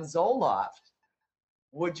on Zoloft,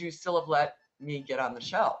 would you still have let me get on the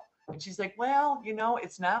show? And she's like, well,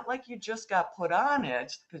 it's not like you just got put on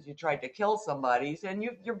it because you tried to kill somebody and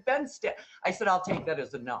you've been I said, I'll take that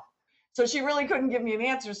as a no. So she really couldn't give me an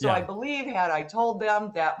answer. So I believe had I told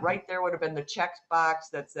them, that right there would have been the check box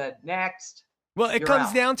that said next. Well, it You're comes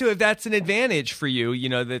out. down to if that's an advantage for you,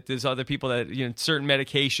 that there's other people that, certain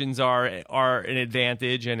medications are an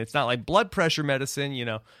advantage, and it's not like blood pressure medicine,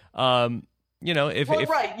 if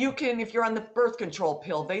Right, you can, if you're on the birth control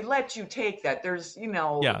pill, they let you take that. There's,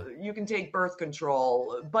 you can take birth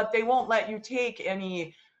control, but they won't let you take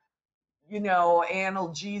any,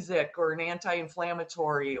 analgesic or an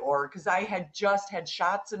anti-inflammatory, or because I had just had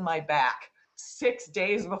shots in my back 6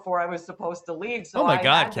 days before I was supposed to leave. So Oh my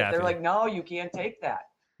God, had Kathy. They're like, no, you can't take that.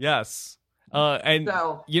 Yes. And,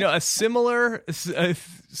 So- a similar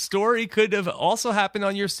story could have also happened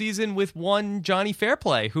on your season with one Johnny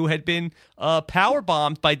Fairplay, who had been power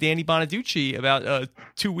bombed by Danny Bonaducci about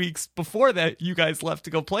 2 weeks before that you guys left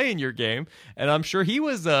to go play in your game. And I'm sure he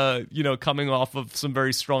was, coming off of some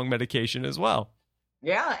very strong medication as well.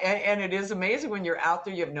 Yeah, and it is amazing when you're out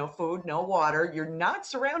there, you have no food, no water, you're not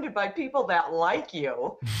surrounded by people that like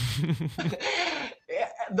you.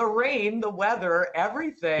 The rain, the weather,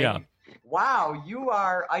 everything. Yeah. Wow, you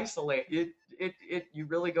are isolated. You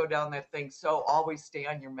really go down that thing. So always stay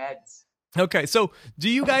on your meds. Okay, so do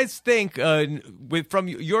you guys think, from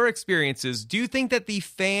your experiences, do you think that the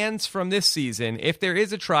fans from this season, if there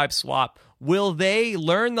is a tribe swap, will they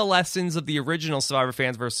learn the lessons of the original Survivor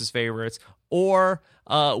Fans versus Favorites, or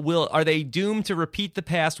are they doomed to repeat the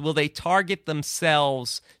past? Will they target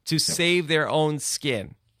themselves to save their own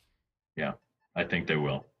skin? Yeah, I think they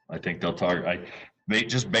will. I think they'll target.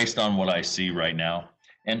 Just based on what I see right now,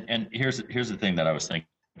 and here's the thing that I was thinking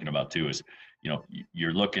about too is,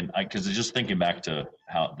 you're looking, because just thinking back to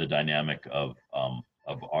how the dynamic of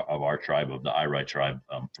our tribe, of the I Right tribe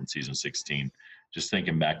from season 16, just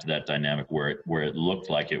thinking back to that dynamic where it looked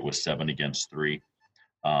like it was 7 against 3,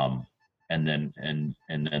 and then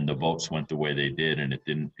the votes went the way they did, and it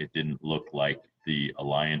didn't look like the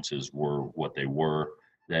alliances were what they were.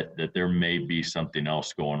 That there may be something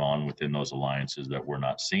else going on within those alliances that we're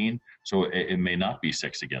not seeing. So it may not be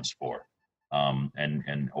 6 against 4,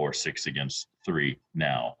 or 6 against 3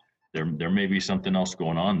 now. There may be something else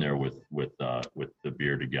going on there with the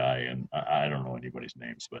bearded guy, and I don't know anybody's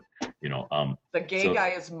names, but The gay guy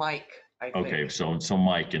is Mike, I think. Okay, so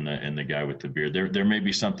Mike and the guy with the beard, there may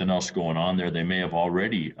be something else going on there. They may have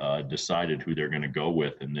already decided who they're going to go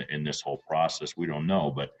with in this whole process. We don't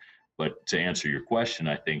know, but to answer your question,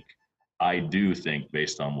 I do think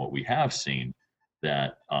based on what we have seen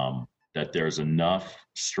that there's enough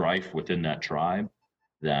strife within that tribe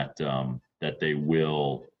that they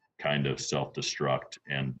will kind of self-destruct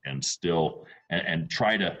and still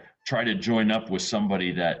try to join up with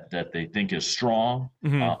somebody that they think is strong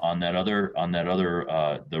on that other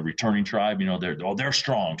the returning tribe. They're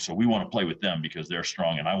strong, so we want to play with them because they're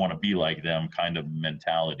strong, and I want to be like them kind of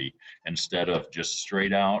mentality, instead of just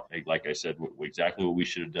straight out, like I said, exactly what we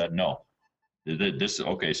should have done. No, so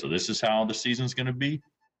this is how the season's going to be,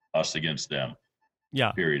 us against them.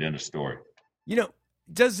 Yeah. Period. End of story.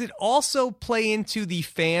 Does it also play into the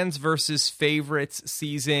fans versus favorites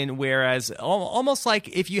season, whereas almost like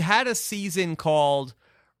if you had a season called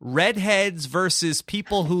Redheads versus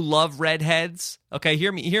people who love redheads? Okay,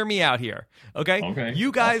 hear me out here. Okay,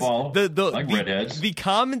 you guys, redheads. The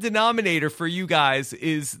common denominator for you guys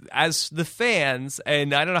is, as the fans,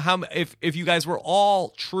 and I don't know if you guys were all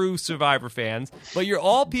true Survivor fans, but you're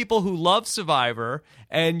all people who love Survivor,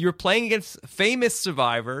 and you're playing against famous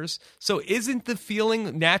survivors. So isn't the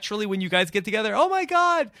feeling naturally when you guys get together, oh my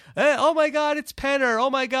God, it's Penner, oh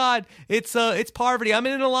my God, it's Parvati, I'm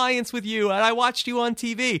in an alliance with you, and I watched you on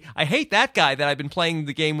TV. I hate that guy that I've been playing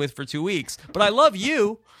the game with for 2 weeks, but I love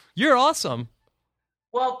you. You're awesome.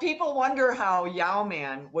 Well, people wonder how Yao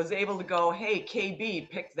Man was able to go, hey, KB,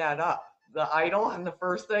 pick that up, the idol on the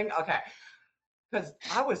first thing. Okay. Because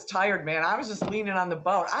I was tired, man. I was just leaning on the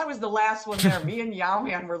boat. I was the last one there. Me and Yao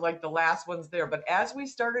Man were like the last ones there. But as we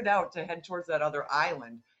started out to head towards that other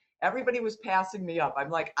island, everybody was passing me up. I'm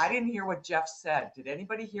like, I didn't hear what Jeff said. Did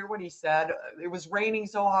anybody hear what he said? It was raining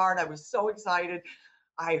so hard. I was so excited.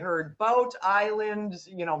 I heard boat, island,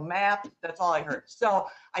 map. That's all I heard. So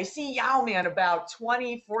I see Yao Man about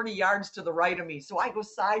 20, 40 yards to the right of me. So I go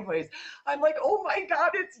sideways. I'm like, oh my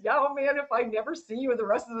God, it's Yao Man. If I never see you in the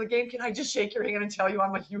rest of the game, can I just shake your hand and tell you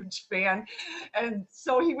I'm a huge fan? And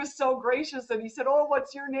so he was so gracious, and he said, oh,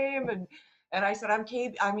 what's your name? And I said, I'm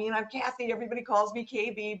Kathy. Everybody calls me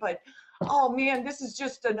KB, but oh man, this is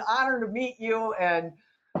just an honor to meet you. And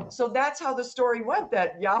so that's how the story went,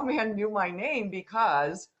 that Yao Man knew my name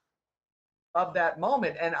because of that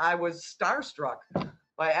moment. And I was starstruck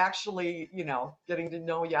by actually, getting to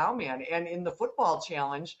know Yao Man. And in the football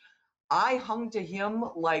challenge, I hung to him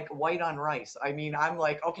like white on rice. I mean, I'm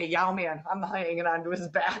like, okay, Yao Man, I'm hanging on to his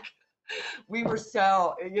back. We were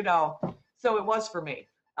so So it was for me.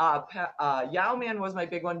 Yao Man was my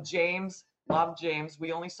big one. James, loved James.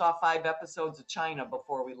 We only saw 5 episodes of China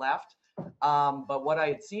before we left. But what I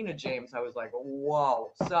had seen of James, I was like,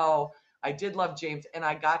 whoa. So I did love James, and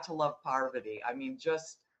I got to love Parvati. I mean,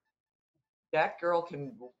 just that girl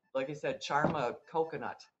can, like I said, charm a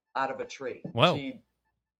coconut out of a tree. Wow.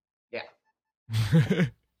 Yeah.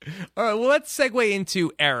 All right, well, let's segue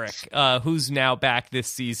into Eric, who's now back this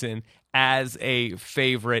season as a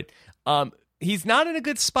favorite. He's not in a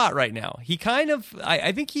good spot right now. He kind of,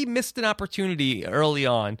 I think he missed an opportunity early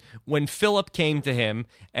on when Philip came to him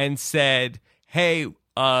and said, hey,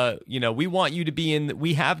 we want you to be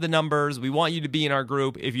we have the numbers. We want you to be in our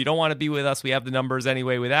group. If you don't want to be with us, we have the numbers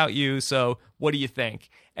anyway without you. So what do you think?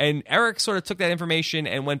 And Eric sort of took that information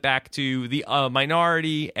and went back to the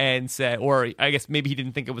minority and said, or I guess maybe he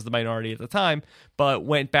didn't think it was the minority at the time, but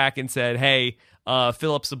went back and said, hey,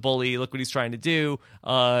 Philip's a bully. Look what he's trying to do.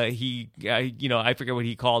 I forget what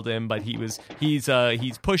he called him, but he's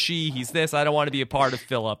pushy. He's this. I don't want to be a part of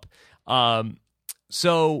Philip.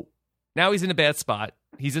 So now he's in a bad spot.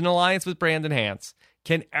 He's in alliance with Brandon Hance.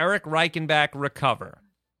 Can Eric Reichenbach recover?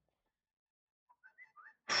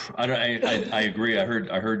 I agree. I heard.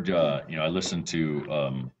 I listened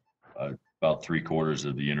to about 3/4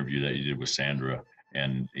 of the interview that you did with Sandra,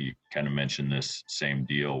 and you kind of mentioned this same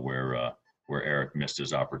deal where Eric missed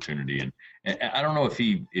his opportunity, and I don't know if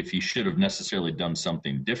he should have necessarily done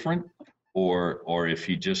something different, or if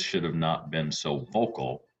he just should have not been so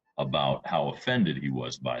vocal about how offended he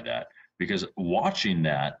was by that. Because watching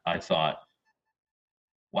that, I thought,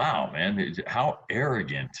 wow, man, how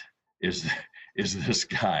arrogant is this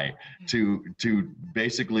guy to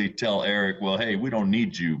basically tell Eric, well, hey, we don't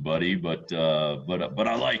need you, buddy, but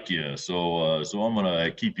I like you, so I'm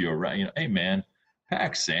gonna keep you around. Hey, man,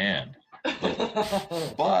 pack sand.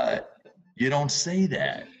 But you don't say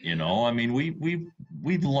that, I mean,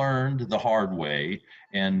 we've learned the hard way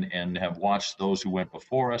and have watched those who went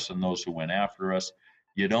before us and those who went after us.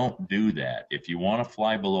 You don't do that. If you want to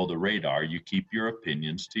fly below the radar, you keep your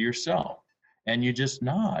opinions to yourself, and you just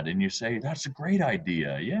nod and you say, that's a great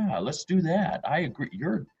idea. Yeah, let's do that. I agree.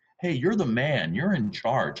 You're the man. You're in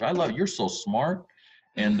charge. I love, you're so smart,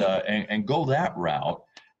 and go that route,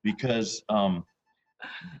 because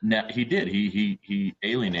now he did. He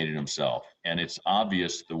alienated himself, and it's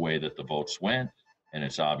obvious the way that the votes went, and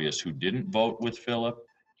it's obvious who didn't vote with Philip.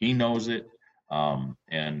 He knows it, and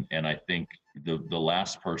I think the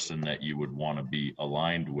last person that you would want to be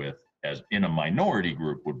aligned with as in a minority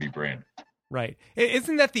group would be Brandon. Right.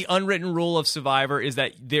 Isn't that the unwritten rule of Survivor, is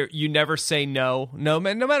that you never say no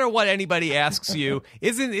matter what anybody asks you?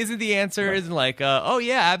 Isn't the answer Right. Isn't like, oh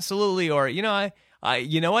yeah, absolutely, or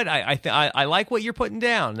I like what you're putting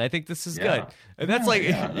down. I think this is good. And that's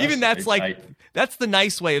that's the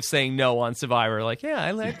nice way of saying no on Survivor. Like, yeah,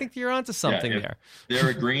 I think you're onto something there. They're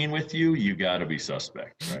agreeing with you. You got to be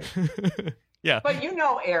suspect, right? Yeah. But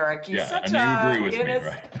Eric, he's such and you agree with me,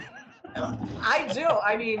 right? I do.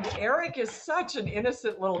 I mean, Eric is such an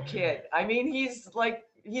innocent little kid. I mean, he's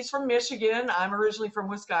from Michigan. I'm originally from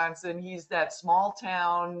Wisconsin. He's that small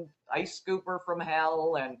town ice scooper from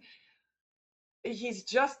hell, and he's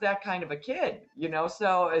just that kind of a kid,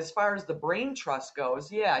 So as far as the brain trust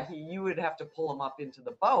goes, yeah, you would have to pull him up into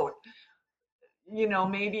the boat.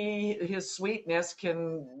 Maybe his sweetness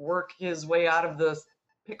can work his way out of the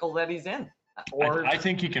pickle that he's in. Or I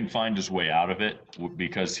think he can find his way out of it,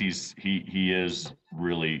 because he is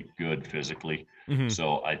really good physically. Mm-hmm.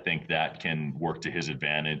 So I think that can work to his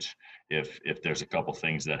advantage. If there's a couple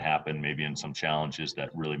things that happen, maybe in some challenges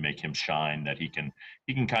that really make him shine, that he can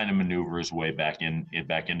kind of maneuver his way back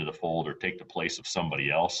into the fold, or take the place of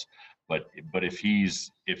somebody else. But if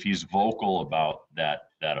he's vocal about that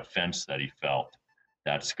offense that he felt,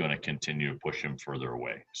 that's going to continue to push him further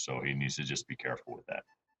away. So he needs to just be careful with that.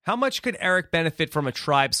 How much could Eric benefit from a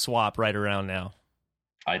tribe swap right around now?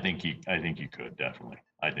 I think he could, definitely.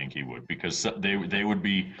 I think he would, because they would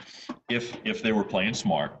be, if they were playing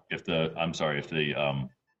smart. If the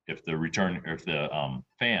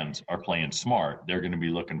fans are playing smart, they're going to be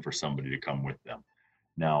looking for somebody to come with them.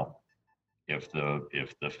 Now, if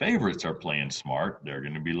the favorites are playing smart, they're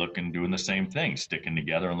going to be doing the same thing, sticking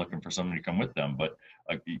together and looking for somebody to come with them. But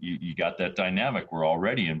you got that dynamic where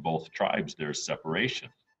already in both tribes there's separation.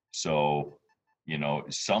 So,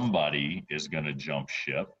 somebody is going to jump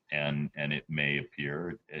ship, and it may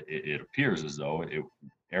appear, it appears as though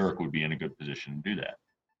Eric would be in a good position to do that.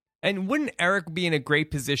 And wouldn't Eric be in a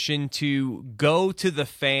great position to go to the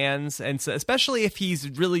fans, and especially if he's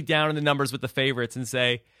really down in the numbers with the favorites, and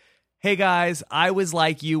say, hey guys, I was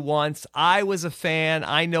like you once. I was a fan.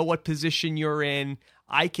 I know what position you're in.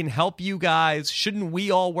 I can help you guys. Shouldn't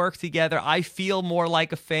we all work together? I feel more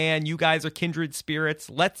like a fan. You guys are kindred spirits.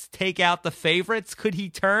 Let's take out the favorites. Could he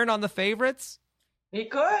turn on the favorites? He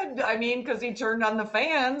could. I mean, because he turned on the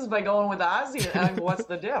fans by going with Ozzy. And what's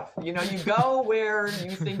the diff? You go where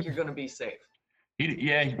you think you're going to be safe.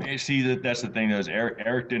 See, that's the thing.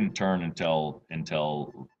 Eric didn't turn until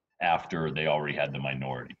after they already had the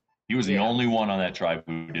minority. He was the only one on that tribe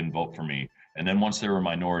who didn't vote for me. And then once they were a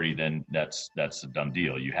minority, then that's a done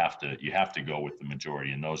deal. You have to go with the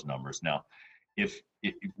majority in those numbers. Now,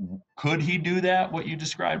 could he do that? What you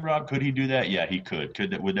described, Rob? Could he do that? Yeah, he could.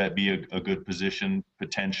 Would that be a good position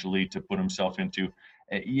potentially to put himself into?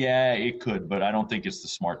 Yeah, it could, but I don't think it's the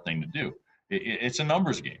smart thing to do. It's a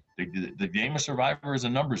numbers game. The game of Survivor is a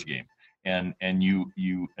numbers game, and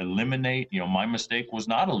you eliminate. My mistake was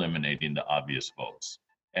not eliminating the obvious votes.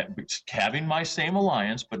 Having my same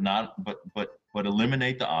alliance, but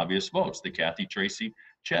eliminate the obvious votes, the Kathy, Tracy,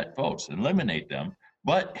 Chet votes, eliminate them,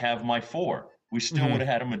 but have my 4. We still would have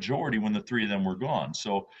had a majority when the 3 of them were gone.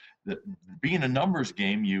 So, being a numbers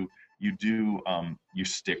game, you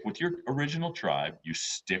stick with your original tribe, you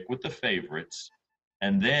stick with the favorites,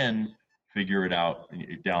 and then figure it out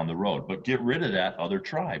down the road. But get rid of that other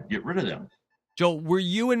tribe. Get rid of them. Joel, were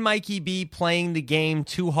you and Mikey B playing the game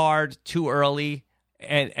too hard, too early?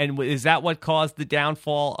 And is that what caused the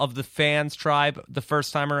downfall of the fans tribe the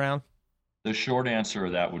first time around? The short answer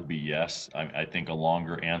of that would be yes. I think a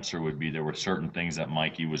longer answer would be there were certain things that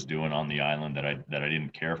Mikey was doing on the island that I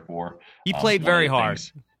didn't care for. He played very hard.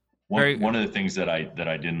 One of the things that I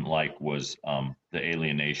didn't like was the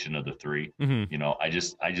alienation of the 3.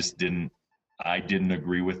 Mm-hmm. I didn't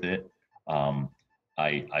agree with it.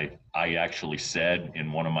 I actually said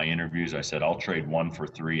in one of my interviews, I said I'll trade 1 for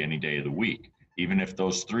 3 any day of the week. Even if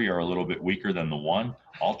those 3 are a little bit weaker than the 1,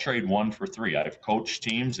 I'll trade 1 for 3. I've coached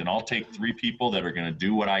teams, and I'll take 3 people that are going to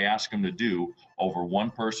do what I ask them to do over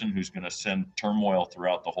 1 person who's going to send turmoil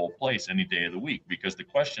throughout the whole place any day of the week. Because the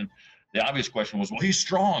obvious question was, well, he's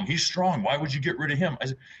strong. Why would you get rid of him? I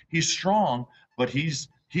said, he's strong, but he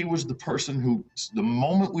was the person who, the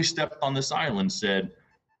moment we stepped on this island, said,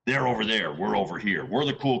 they're over there, we're over here. We're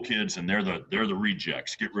the cool kids, and they're the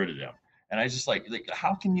rejects. Get rid of them. And I just like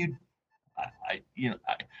how can you? I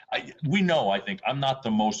think I'm not the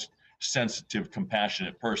most sensitive,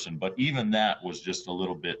 compassionate person, but even that was just a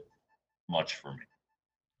little bit much for me.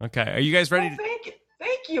 Okay. Are you guys ready?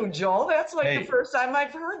 Thank you, Joel. That's the first time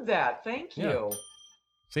I've heard that. Thank you.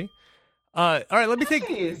 See? All right, let me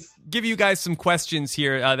give you guys some questions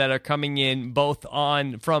here that are coming in both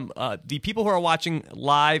from the people who are watching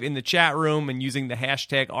live in the chat room and using the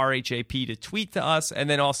hashtag RHAP to tweet to us, and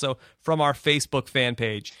then also from our Facebook fan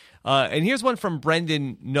page. And here's one from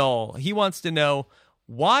Brendan Knoll. He wants to know,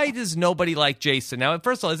 why does nobody like Jason? Now,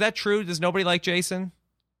 first of all, is that true? Does nobody like Jason?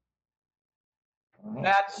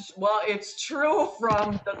 It's true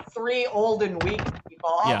from the 3 old and weak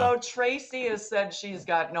people. Although Tracy has said she's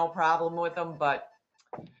got no problem with him, but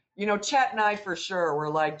Chet and I for sure were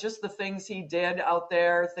like, just the things he did out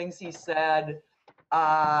there, things he said.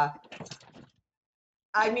 I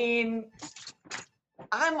mean,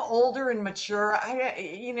 I'm older and mature.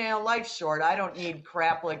 Life's short. I don't need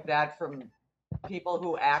crap like that from people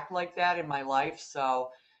who act like that in my life.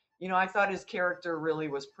 So, I thought his character really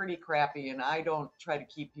was pretty crappy, and I don't try to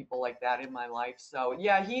keep people like that in my life. So,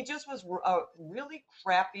 yeah, he just was a really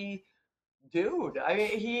crappy dude. I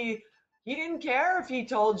mean, he didn't care if he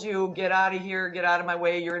told you, get out of here, get out of my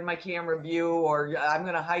way, you're in my camera view, or I'm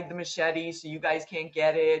going to hide the machete so you guys can't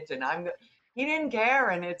get it. And he didn't care.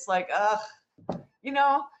 And it's like,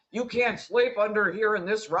 you can't sleep under here in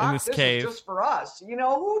this rock. This cave is just for us.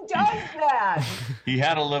 Who does that? He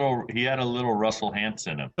had a little Russell Hantz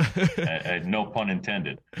in him. No pun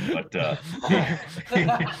intended. But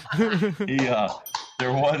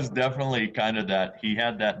there was definitely kind of that. He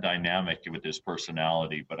had that dynamic with his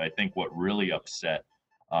personality. But I think what really upset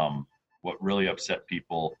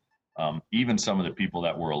people, even some of the people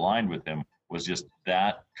that were aligned with him, was just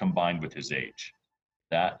that combined with his age.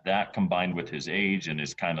 That combined with his age and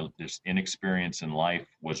his kind of this inexperience in life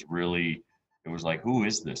was really, it was like, who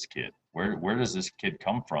is this kid? Where does this kid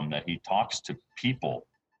come from that he talks to people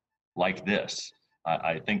like this?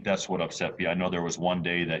 I think that's what upset me. I know there was one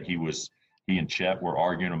day that he and Chet were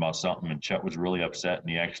arguing about something, and Chet was really upset, and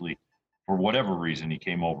he actually, for whatever reason, he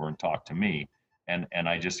came over and talked to me, and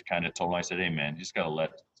I just kind of told him, I said, hey man, you got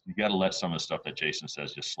to let some of the stuff that Jason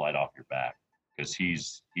says just slide off your back. Because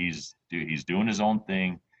he's doing his own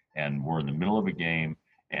thing, and we're in the middle of a game,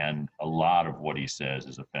 and a lot of what he says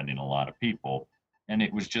is offending a lot of people, and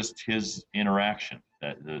it was just his interaction,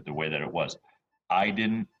 that the way that it was. I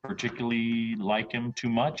didn't particularly like him too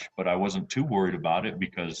much, but I wasn't too worried about it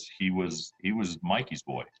because he was Mikey's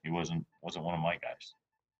boy. He wasn't one of my guys.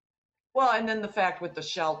 Well, and then the fact with the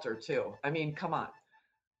shelter too. I mean, come on.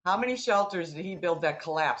 How many shelters did he build that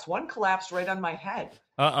collapsed? One collapsed right on my head.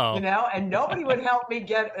 Uh-oh. And nobody would help me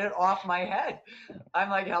get it off my head. I'm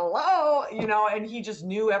like, hello, and he just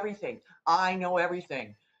knew everything. I know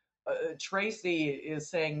everything. Tracy is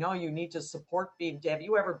saying, no, you need to support me. Have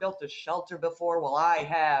you ever built a shelter before? Well, I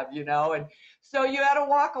have, and so you had to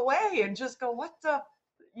walk away and just go, what the,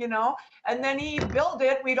 and then he built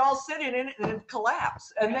it. We'd all sit in it and it'd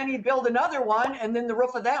collapse. And then he'd build another one and then the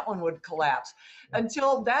roof of that one would collapse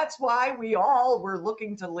until that's why we all were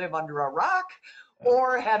looking to live under a rock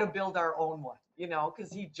or had to build our own one,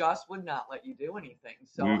 because he just would not let you do anything.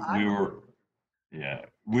 So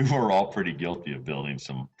we were all pretty guilty of building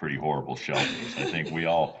some pretty horrible shelters. I think we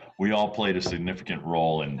all played a significant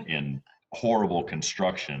role in horrible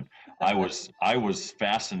construction. I was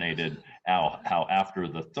fascinated how after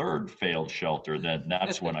the third failed shelter,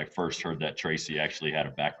 that's when I first heard that Tracy actually had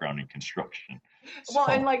a background in construction. Well,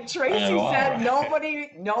 and like Tracy said,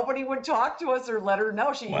 nobody would talk to us or let her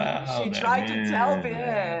know. She tried to tell me.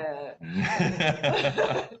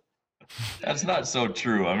 That's not so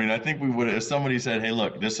true. I mean, I think we would, if somebody said, hey,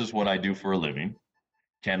 look, this is what I do for a living.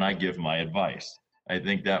 Can I give my advice? I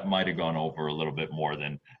think that might have gone over a little bit more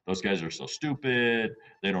than those guys are so stupid.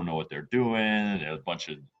 They don't know what they're doing. They're a bunch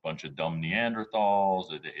of dumb Neanderthals.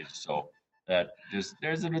 So that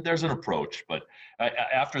there's an approach. But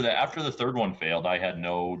after the third one failed, I had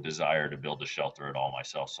no desire to build a shelter at all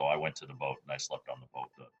myself. So I went to the boat and I slept on the boat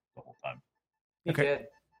the whole time. He did.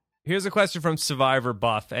 Here's a question from Survivor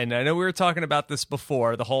Buff, and I know we were talking about this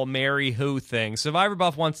before, the whole Mary Who thing. Survivor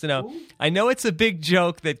Buff wants to know, I know it's a big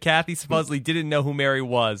joke that Kathy supposedly didn't know who Mary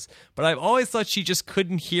was, but I've always thought she just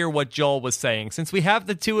couldn't hear what Joel was saying. Since we have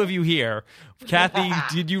the two of you here, Kathy,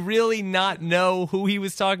 did you really not know who he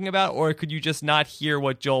was talking about, or could you just not hear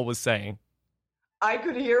what Joel was saying? I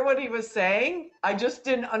could hear what he was saying. I just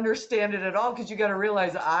didn't understand it at all, because you got to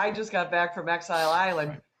realize I just got back from Exile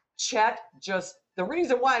Island. Chet the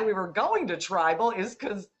reason why we were going to tribal is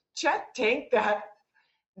because Chet tanked that,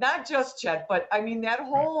 not just Chet, but I mean, that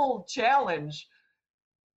whole challenge.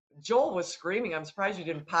 Joel was screaming. I'm surprised you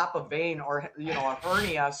didn't pop a vein or, a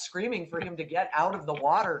hernia, screaming for him to get out of the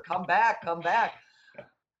water. Come back, come back.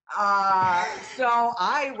 So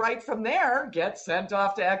I, right from there, get sent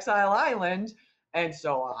off to Exile Island. And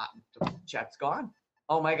so Chet's gone.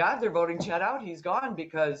 Oh my God, they're voting Chet out. He's gone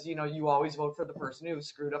because, you always vote for the person who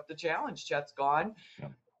screwed up the challenge. Chet's gone. Yeah.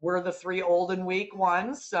 We're the three old and weak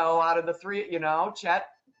ones. So out of the three, Chet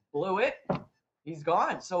blew it. He's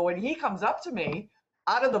gone. So when he comes up to me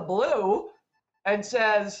out of the blue and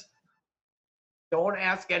says, don't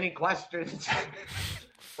ask any questions.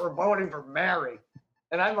 We're voting for Mary.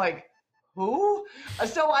 And I'm like, who?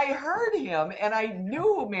 So I heard him and I knew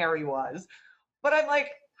who Mary was. But I'm like,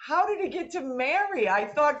 how did it get to Mary? I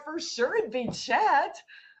thought for sure it'd be Chet.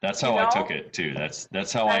 That's how I took it too.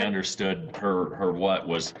 That's how I understood her. What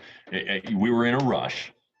was? We were in a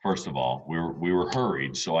rush. First of all, we were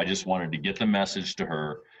hurried, so I just wanted to get the message to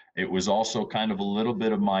her. It was also kind of a little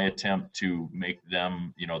bit of my attempt to make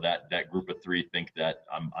them, that group of three think that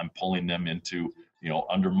I'm pulling them into,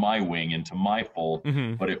 under my wing, into my fold.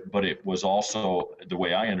 Mm-hmm. But it was also, the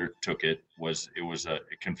way I undertook it was a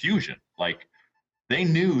confusion. Like, they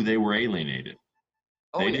knew they were alienated.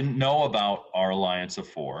 They didn't know about our alliance of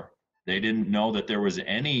four. They didn't know that there was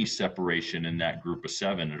any separation in that group of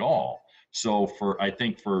seven at all. So I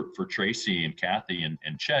think for Tracy and Kathy and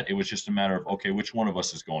Chet, it was just a matter of, okay, which one of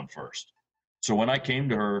us is going first? So when I came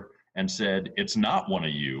to her and said, it's not one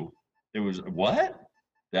of you, it was, what?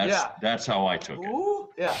 That's how I took it.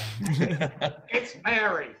 Yeah. It's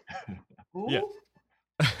Mary. Who? Yeah.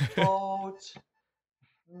 Vote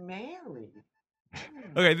Mary.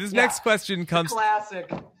 Okay, this next question comes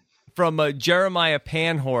from Jeremiah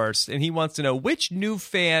Panhorse, and he wants to know, which new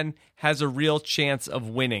fan has a real chance of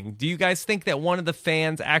winning? Do you guys think that one of the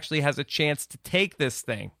fans actually has a chance to take this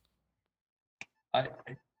thing? I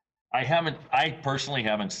personally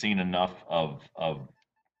haven't seen enough of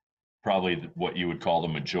probably what you would call the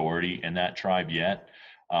majority in that tribe yet.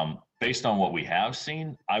 Based on what we have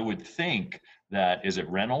seen, I would think that, is it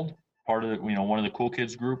Reynolds, part of the, one of the cool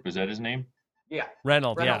kids group? Is that his name? Yeah,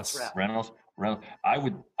 Reynolds. Yes, Reynolds. I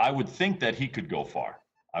would think that he could go far.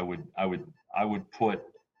 I would put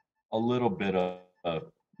a little bit of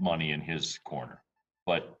money in his corner,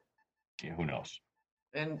 but who knows?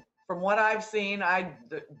 And From what I've seen,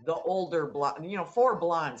 the older blonde, 4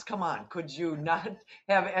 blondes. Come on, could you not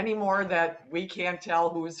have any more that we can't tell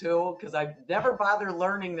who's who? Because I never bother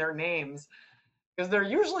learning their names because they're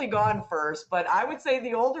usually gone first. But I would say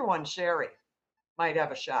the older one, Sherry, might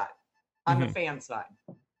have a shot on the fan side.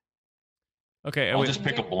 Okay, I'll just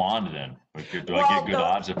pick a blonde then. Do I get good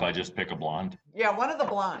odds if I just pick a blonde? Yeah, one of the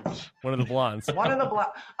blondes. One of the blondes. One of the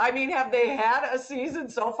blondes. I mean, have they had a season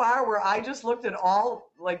so far where I just looked at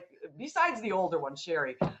all, like, besides the older one,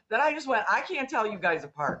 Sherry, that I just went, I can't tell you guys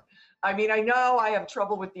apart. I mean, I know I have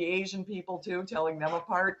trouble with the Asian people too, telling them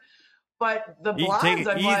apart. But the blondes,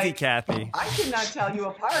 I'm easy, like, Kathy. I cannot tell you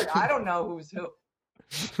apart. I don't know who's who.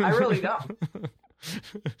 I really don't.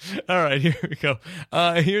 All right, here we go.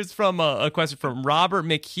 Here's from a question from Robert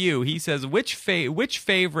McHugh. He says, which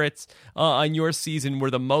favorites on your season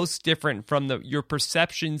were the most different from your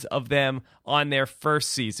perceptions of them on their first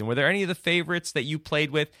season? Were there any of the favorites that you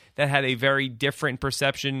played with that had a very different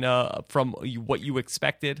perception from what you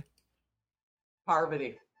expected?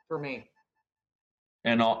 Parvati, for me.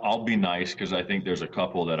 And I'll be nice because I think there's a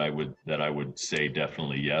couple that I would say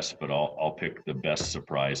definitely yes, but I'll pick the best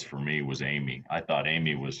surprise for me was Amy. I thought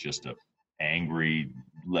Amy was just a angry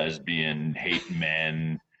lesbian, hate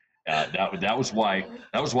men. That was why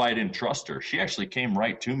I didn't trust her. She actually came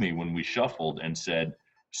right to me when we shuffled and said,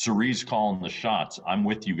 "Cerie's calling the shots. I'm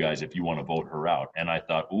with you guys if you want to vote her out." And I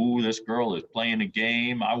thought, ooh, this girl is playing a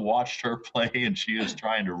game. I watched her play, and she is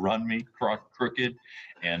trying to run me crooked.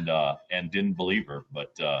 And didn't believe her,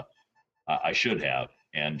 but I should have.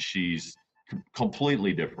 And she's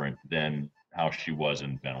completely different than how she was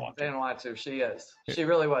in Vanuatu. Vanuatu, she is. She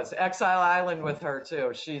really was. Exile Island with her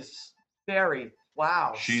too. She's very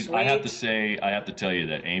wow. Sweet. I have to tell you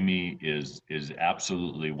that Amy is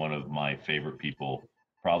absolutely one of my favorite people,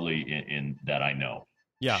 probably in that I know.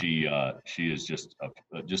 Yeah. She is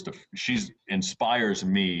she inspires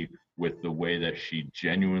me with the way that she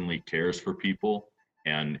genuinely cares for people.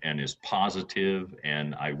 And is positive,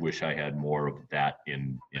 and I wish I had more of that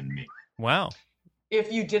in me. Wow.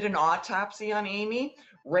 If you did an autopsy on Amy,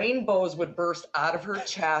 rainbows would burst out of her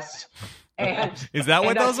chest. And is that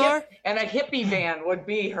what those are? And a hippie van would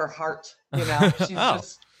be her heart. She's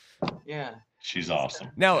just, yeah. She's awesome.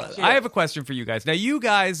 Now, I have a question for you guys. Now, you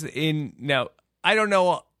guys I don't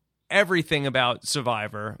know everything about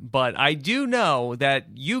Survivor, but I do know that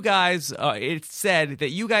you guys, it's said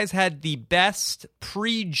that you guys had the best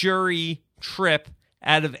pre-jury trip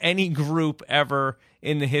out of any group ever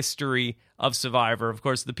in the history of Survivor. Of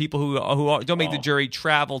course, the people who don't make the jury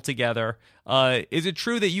travel together. Is it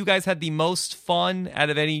true that you guys had the most fun out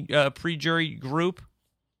of any pre-jury group?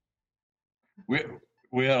 We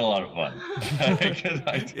had a lot of fun.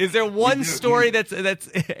 Is there one story that's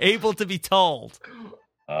able to be told?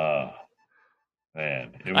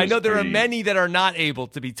 Man, I know there are many that are not able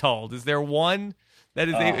to be told. Is there one that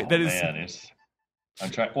is I'm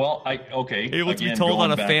trying. Well, okay. Able to be told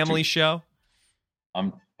on a family show.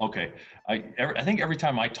 Okay. I think every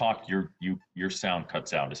time I talk, your sound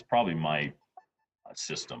cuts out. It's probably my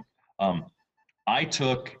system. I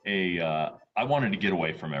took I wanted to get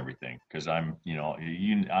away from everything because I'm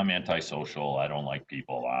antisocial. I don't like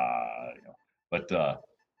people. But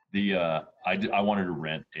I wanted to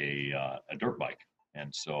rent a dirt bike,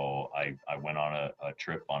 and so I went on a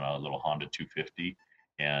trip on a little Honda 250,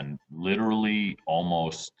 and literally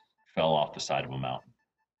almost fell off the side of a mountain.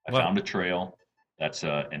 I found a trail that's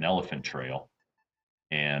an elephant trail,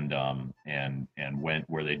 and went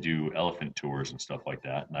where they do elephant tours and stuff like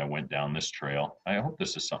that. And I went down this trail. I hope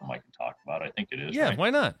this is something I can talk about. I think it is. Yeah, right? Why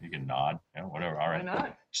not? You can nod. Yeah, whatever. All right. Why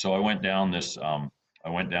not? So I went down this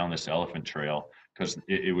elephant trail because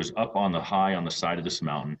it was up on the side of this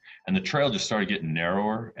mountain, and the trail just started getting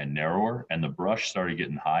narrower and narrower, and the brush started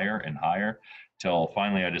getting higher and higher, till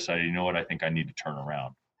finally I decided, you know what, I think I need to turn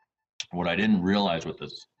around. What I didn't realize with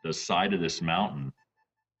the side of this mountain,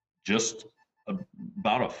 just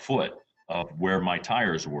about a foot of where my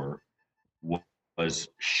tires were, was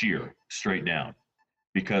sheer, straight down,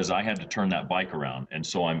 because I had to turn that bike around. And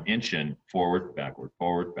so I'm inching forward, backward,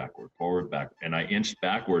 forward, backward, forward, back. And I inched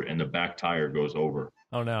backward, and the back tire goes over.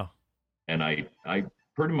 Oh, no. And I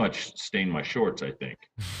pretty much stained my shorts, I think,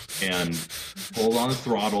 and pulled on the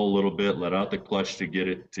throttle a little bit, let out the clutch to get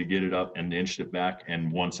it up, and inched it back.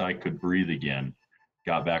 And once I could breathe again,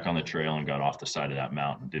 got back on the trail and got off the side of that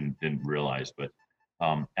mountain. Didn't realize. But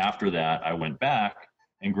after that, I went back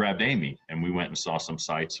and grabbed Amy, and we went and saw some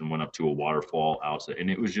sights and went up to a waterfall outside, and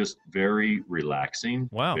it was just very relaxing.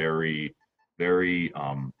 Wow. Very, very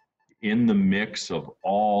in the mix of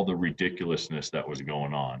all the ridiculousness that was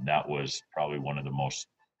going on. That was probably one of the most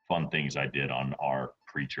fun things I did on our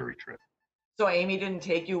pre-jury trip. So Amy didn't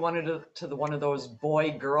take you one of those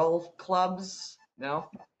boy-girl clubs? No?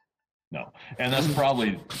 No. And that's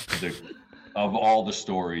probably of all the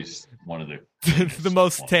stories, one of the the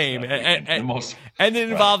most tame, and it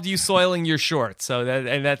involved you soiling your shorts. So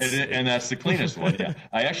that's the cleanest one. Yeah,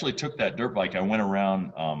 I actually took that dirt bike. I went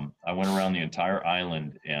around the entire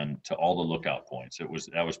island and to all the lookout points. That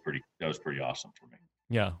was pretty awesome for me.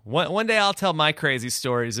 Yeah, one day I'll tell my crazy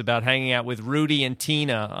stories about hanging out with Rudy and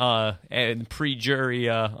Tina and pre-jury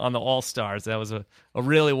on the All Stars. That was a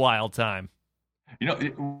really wild time. You know,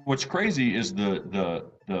 what's crazy is the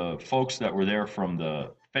folks that were there from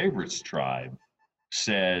the favorites tribe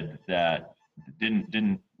said that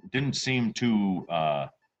didn't seem too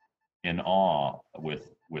in awe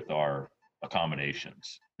with our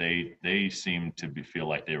accommodations. They seemed to feel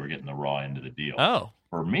like they were getting the raw end of the deal. Oh,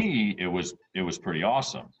 for me, it was pretty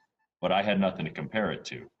awesome, but I had nothing to compare it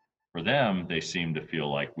to. For them, they seemed to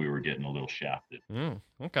feel like we were getting a little shafted.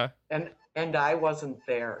 Okay. And I wasn't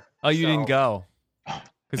there. Oh, you didn't go.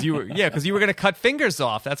 Because you were going to cut fingers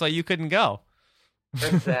off. That's why you couldn't go.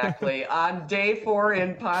 Exactly. On day 4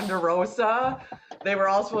 in Ponderosa, they were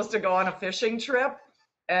all supposed to go on a fishing trip.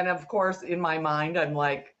 And of course, in my mind, I'm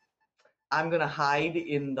like, I'm going to hide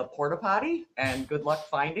in the porta potty and good luck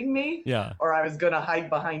finding me. Yeah. Or I was going to hide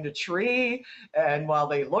behind a tree. And while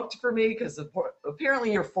they looked for me, because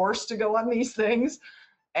apparently you're forced to go on these things.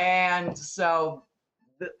 And so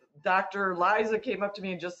Dr. Liza came up to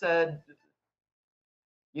me and just said,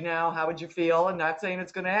 you know, how would you feel? And not saying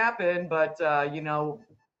it's going to happen, but, you know,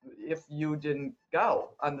 if you didn't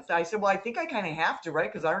go. I said, well, I think I kind of have to, right?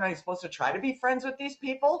 Because aren't I supposed to try to be friends with these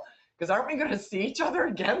people? Because aren't we going to see each other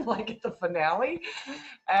again, like at the finale?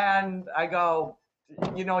 And I go,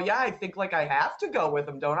 you know, yeah, I think like I have to go with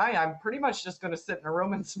them, don't I? I'm pretty much just going to sit in a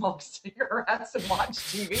room and smoke cigarettes and watch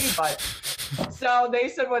TV. But so they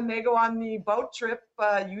said when they go on the boat trip,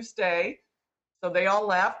 you stay. So they all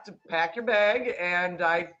left, pack your bag, and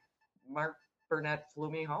Mark Burnett flew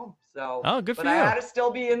me home. So, good for but you. I had to still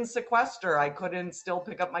be in sequester. I couldn't still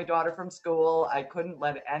pick up my daughter from school. I couldn't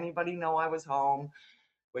let anybody know I was home,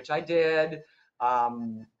 which I did.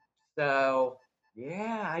 So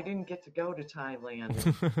yeah, I didn't get to go to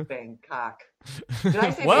Thailand, Bangkok. Did I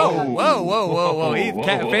say Bangkok?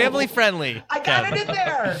 Whoa. Family friendly. I got it in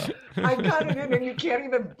there. I got it in, and you can't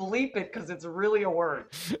even bleep it because it's really a word.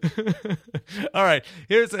 All right.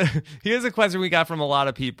 Here's a question we got from a lot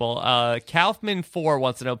of people. Kaufman4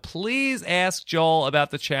 wants to know, please ask Joel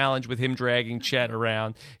about the challenge with him dragging Chet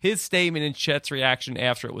around. His statement and Chet's reaction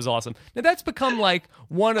after it was awesome. Now, that's become like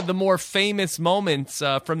one of the more famous moments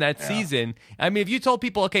from that season. I mean, if you told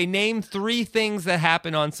people, okay, name 3 things that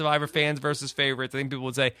happened on Survivor Fans versus Favorites, I think people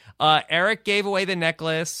would say Eric gave away the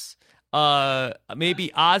necklace.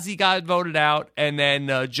 Maybe Ozzy got voted out, and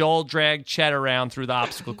then Joel dragged Chet around through the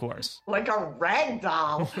obstacle course. Like a rag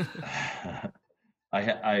doll.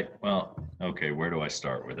 Well, okay, where do I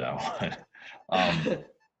start with that one?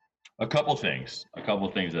 A couple things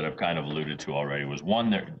that I've kind of alluded to already was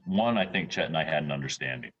one, I think Chet and I had an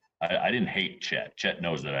understanding. I didn't hate Chet. Chet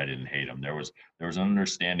knows that I didn't hate him. There was an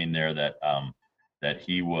understanding there that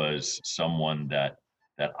he was someone that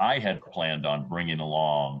I had planned on bringing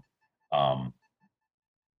along.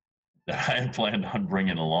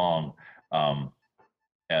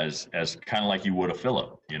 As kind of like you would a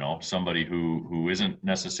Philip, you know, somebody who isn't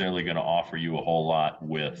necessarily going to offer you a whole lot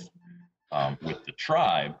with the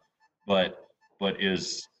tribe, but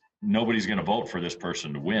is nobody's going to vote for this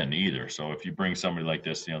person to win either. So if you bring somebody like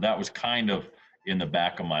this, you know, that was kind of in the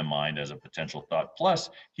back of my mind as a potential thought. Plus,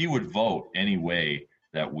 he would vote any way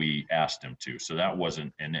that we asked him to. So that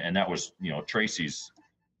wasn't, and that was, you know, Tracy's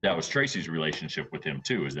relationship with him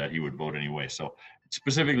too, is that he would vote anyway. So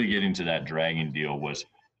specifically getting to that dragging deal was,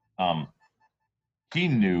 he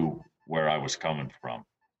knew where I was coming from.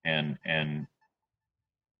 And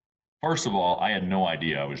first of all, I had no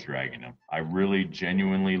idea I was dragging him. I really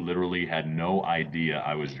genuinely, literally had no idea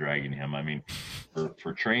I was dragging him. I mean,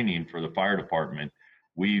 for training for the fire department,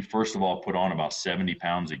 we first of all put on about 70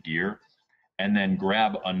 pounds of gear and then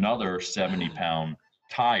grab another 70-pound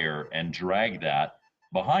tire and drag that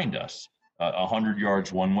behind us, 100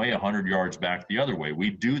 yards one way, 100 yards back the other way. We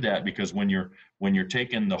do that because when you're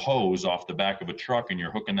taking the hose off the back of a truck and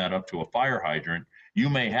you're hooking that up to a fire hydrant, you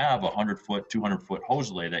may have a 100-foot, 200-foot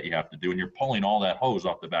hose lay that you have to do, and you're pulling all that hose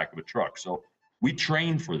off the back of a truck. So we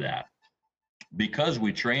train for that. Because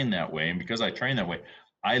we train that way, and because I train that way,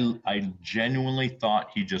 I genuinely thought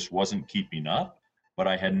he just wasn't keeping up, but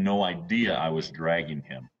I had no idea I was dragging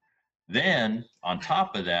him. Then, on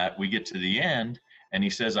top of that, we get to the end, And he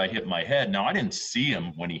says, I hit my head. Now, I didn't see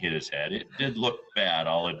him when he hit his head. It did look bad,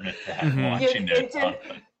 I'll admit that, watching it.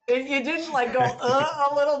 You didn't like go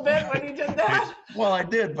a little bit when you did that? Well, I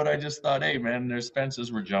did, but I just thought, hey, man, there's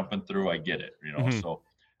fences we're jumping through. I get it, So,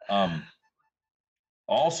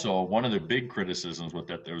 also, one of the big criticisms was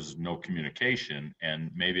that there was no communication,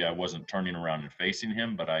 and maybe I wasn't turning around and facing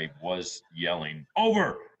him, but I was yelling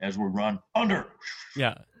over as we run under.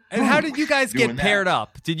 Yeah. And how did you guys get paired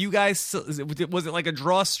up? Did you guys, was it like a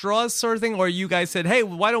draw straws sort of thing, or you guys said, hey,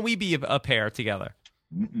 why don't we be a pair together?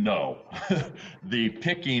 No. The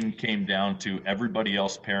picking came down to everybody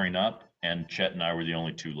else pairing up, and Chet and I were the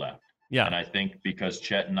only two left. Yeah. And I think because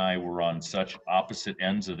Chet and I were on such opposite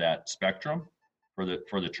ends of that spectrum for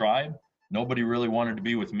the tribe, nobody really wanted to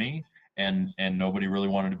be with me, and nobody really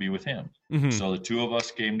wanted to be with him. So the two of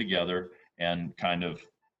us came together and kind of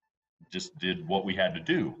just did what we had to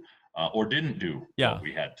do, or didn't do what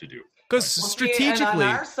we had to do. Because strategically, and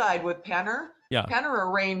on our side with Penner, Yeah. Penner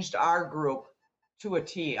arranged our group to a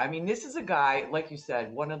T. I mean, this is a guy, like you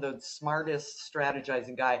said, one of the smartest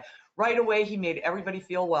strategizing guy. Right away, he made everybody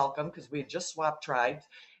feel welcome because we had just swapped tribes.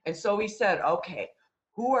 And so he said, okay,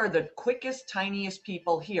 who are the quickest, tiniest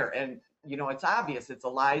people here? And, you know, it's obvious. It's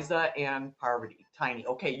Eliza and Parvati, tiny.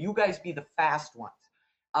 Okay, you guys be the fast ones.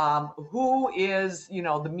 Who is, you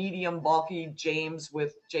know, the medium, bulky James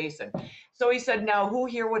with Jason? So he said, now who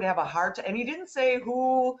here would have a hard time? And he didn't say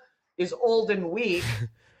who is old and weak.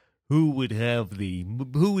 Who would be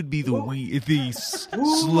the slowest?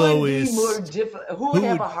 Who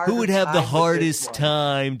would have the hardest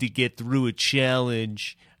time to get through a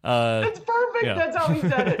challenge? That's perfect. Yeah. That's how he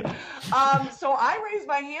said it. So I raised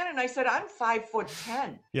my hand and I said, I'm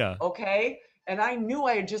 5'10". Yeah. Okay. And I knew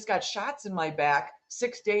I had just got shots in my back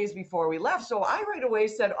 6 days before we left. So I right away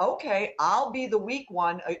said, okay, I'll be the weak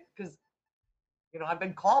one because, you know, I've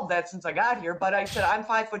been called that since I got here. But I said, I'm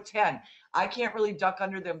 5'10". I can't really duck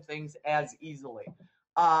under them things as easily.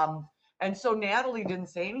 And so Natalie didn't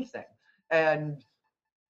say anything. And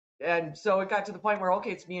so it got to the point where,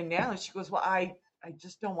 okay, it's me and Natalie. She goes, well, I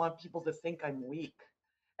just don't want people to think I'm weak.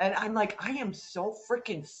 And I'm like, I am so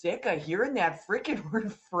freaking sick of hearing that freaking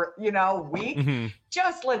word for, you know, weak. Mm-hmm.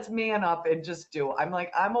 Just let's man up and just do. I'm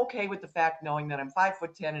like, I'm okay with the fact knowing that I'm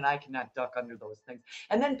 5'10" and I cannot duck under those things.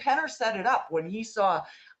 And then Penner set it up when he saw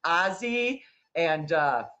Ozzy and,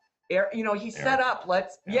 you know, he set up,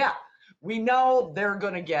 we know they're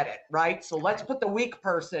going to get it, right? So let's put the weak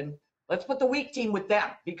team with them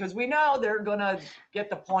because we know they're going to get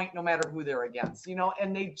the point no matter who they're against, you know,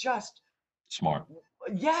 and they just. Smart.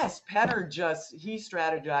 Yes, Penner he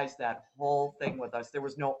strategized that whole thing with us. There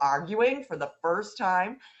was no arguing for the first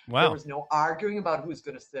time. Wow. There was no arguing about who's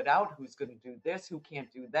going to sit out, who's going to do this, who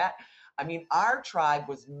can't do that. I mean, our tribe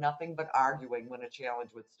was nothing but arguing when a challenge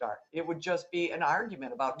would start. It would just be an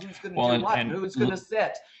argument about who's going to do what, and who's going to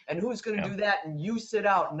sit, and who's going to do that, and you sit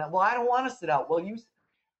out. And, well, I don't want to sit out. Well,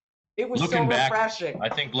 it was so refreshing. I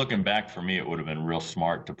think looking back for me, it would have been real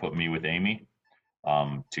smart to put me with Amy.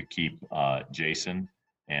 To keep Jason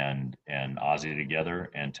and Ozzy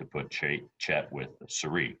together, and to put Chet with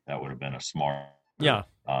Sari. That would have been a smart. Yeah.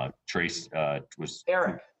 Trace was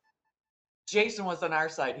Eric. Jason was on our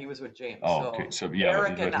side. He was with James. Oh, okay. So yeah,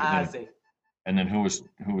 Eric and Ozzy. And then who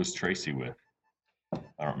was Tracy with?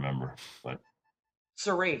 I don't remember, but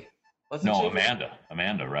Sari. No, Amanda.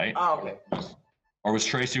 Amanda, right? Oh, okay. Or was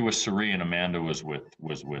Tracy with Sari and Amanda was with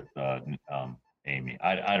Amy?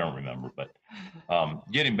 I don't remember, but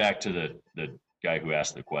getting back to the guy who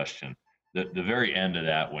asked the question, the very end of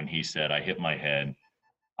that, when he said, I hit my head,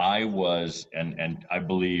 I was, and I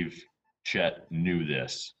believe Chet knew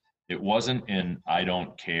this, it wasn't I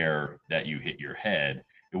don't care that you hit your head.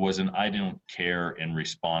 It was I don't care in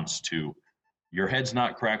response to your head's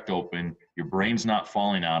not cracked open, your brain's not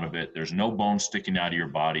falling out of it, there's no bone sticking out of your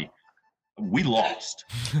body. We lost.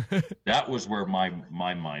 That was where my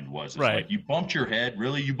mind was. It's right. Like, you bumped your head.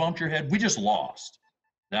 Really? You bumped your head? We just lost.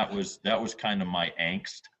 That was kind of my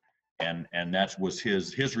angst. And that was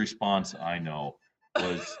his response, I know,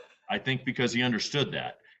 was, I think, because he understood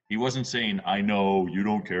that. He wasn't saying, I know you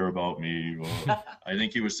don't care about me. I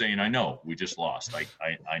think he was saying, I know we just lost.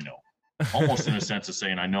 I know. Almost in a sense of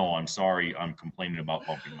saying, I know, I'm sorry, I'm complaining about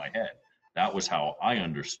bumping my head. That was how I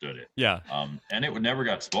understood it. Yeah. And it never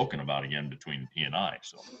got spoken about again between he and I.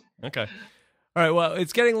 So. Okay. All right. Well,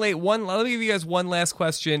 it's getting late. Let me give you guys one last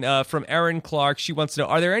question from Erin Clark. She wants to know,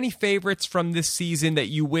 are there any favorites from this season that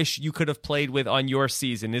you wish you could have played with on your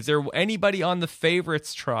season? Is there anybody on the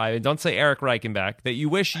favorites tribe, and don't say Eric Reichenbach, that you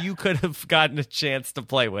wish you could have gotten a chance to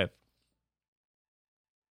play with?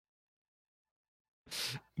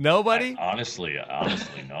 Nobody? Honestly,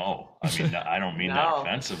 no. I mean, I don't mean that No.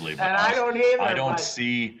 offensively, but And I don't either. I don't but-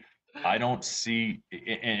 see,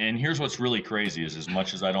 and here's what's really crazy is as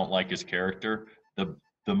much as I don't like his character,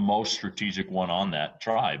 the most strategic one on that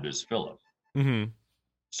tribe is Philip. Mm-hmm.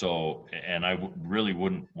 So, and I really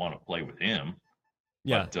wouldn't want to play with him.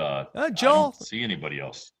 Yeah. But Joel, I don't see anybody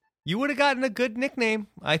else. you would have gotten a good nickname.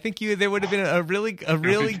 I think there would have been a really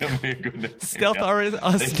Definitely a good nickname. stealth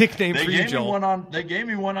They- nickname They for you, gave me Joel. one on. They gave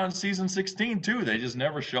me one on season 16 too. They just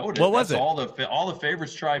never showed it. What was That's it? All the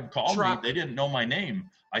favorites tribe called Truck. me. They didn't know my name.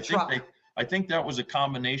 Truck. I think that was a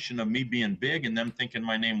combination of me being big and them thinking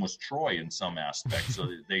my name was Troy in some aspect. So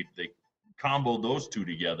they comboed those two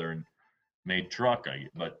together and made Truck.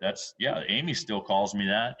 But that's Amy still calls me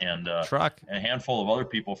that, and Truck. a handful of other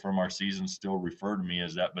people from our season still refer to me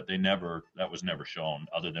as that. But that was never shown,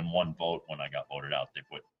 other than one vote when I got voted out.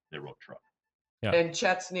 They wrote Truck. Yeah. And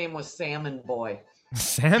Chet's name was Salmon Boy.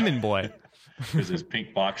 Salmon Boy. Because his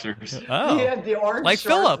pink boxers. Oh. He had the orange Like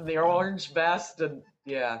shorts Phillip. and the orange vest, and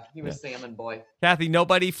he was Salmon Boy. Kathy,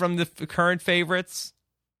 nobody from the current favorites?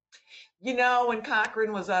 You know, when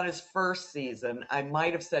Cochran was on his first season, I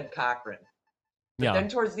might have said Cochran. But then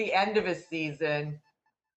towards the end of his season,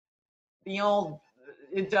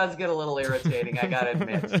 it does get a little irritating, I got to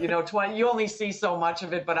admit. You know, you only see so much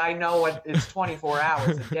of it, but I know it's 24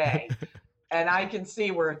 hours a day. And I can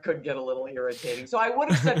see where it could get a little irritating. So I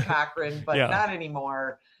would have said Cochran, but not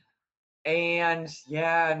anymore. And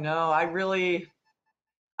I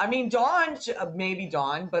mean, Dawn, maybe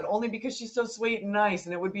Dawn, but only because she's so sweet and nice.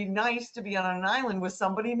 And it would be nice to be on an island with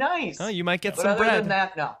somebody nice. Oh, you might get but some other bread. than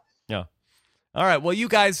that, no. Yeah. All right. Well, you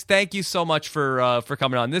guys, thank you so much for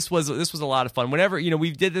coming on. This was a lot of fun. Whenever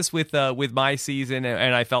we did this with my season,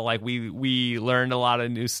 and I felt like we learned a lot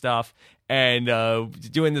of new stuff. And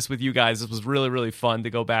doing this with you guys, this was really, really fun to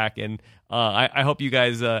go back. And I hope you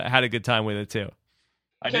guys had a good time with it too.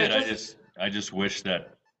 I did. I just wish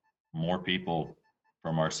that more people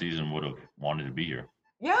from our season would have wanted to be here.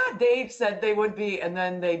 Yeah, Dave said they would be, and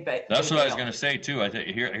then That's what I was going to say too. I think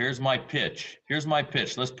here's my pitch.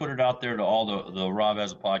 Let's put it out there to all the Rob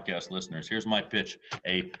as a podcast listeners. Here's my pitch: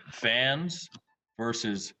 a fans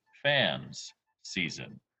versus fans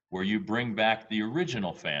season, where you bring back the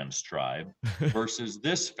original fans tribe versus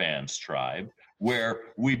this fans tribe, where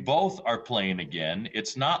we both are playing again.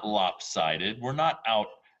 It's not lopsided. We're not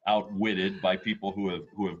outwitted by people who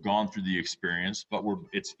have gone through the experience, but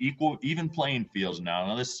it's even playing fields now.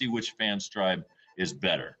 Now let's see which fans tribe is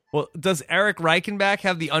better. Well, does Eric Reichenbach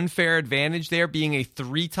have the unfair advantage there, being a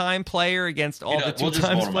 3-time player against all the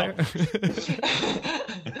 2-time players?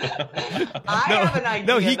 I have an idea.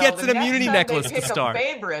 No, he though. gets The an immunity next time necklace they to pick start.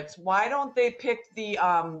 Favorites. Why don't they pick the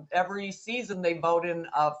every season they vote in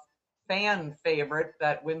a fan favorite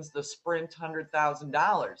that wins the sprint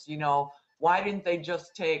 $100,000? You know, why didn't they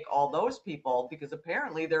just take all those people? Because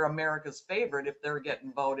apparently they're America's favorite if they're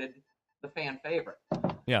getting voted the fan favorite.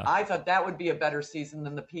 Yeah. I thought that would be a better season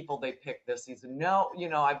than the people they picked this season. No,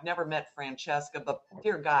 I've never met Francesca, but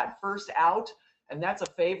dear God, first out, and that's a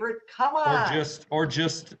favorite. Come on. Or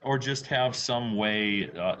just have some way,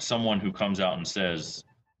 someone who comes out and says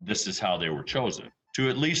this is how they were chosen, to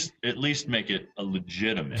at least make it a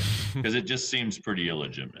legitimate, because it just seems pretty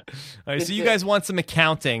illegitimate. All right, so you guys want some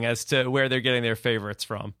accounting as to where they're getting their favorites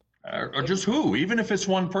from. Or just who, even if it's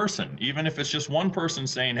one person, even if it's just one person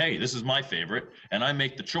saying, hey, this is my favorite, and I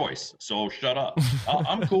make the choice, so shut up.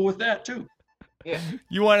 I'm cool with that, too. Yeah.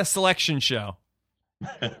 You want a selection show.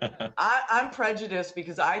 I'm prejudiced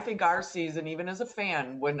because I think our season, even as a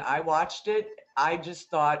fan, when I watched it, I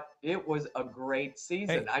just thought it was a great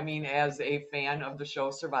season. Hey. I mean, as a fan of the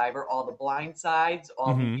show Survivor, all the blind sides,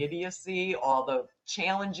 all the idiocy, all the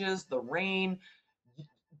challenges, the rain.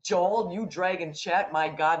 Joel, you Dragon Chet, my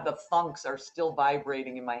God, the thunks are still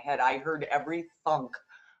vibrating in my head. I heard every thunk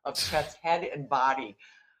of Chet's head and body.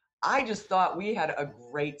 I just thought we had a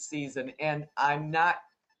great season, and I'm not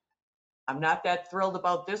that thrilled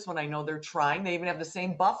about this one. I know they're trying. They even have the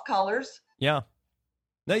same buff colors. Yeah.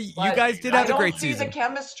 No, you guys did have a great season. I don't see the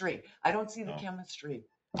chemistry. I don't see the chemistry.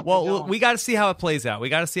 Well, we got to see how it plays out.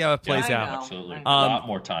 Yeah, Absolutely. A lot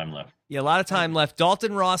more time left. Yeah, a lot of time left.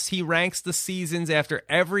 Dalton Ross, he ranks the seasons after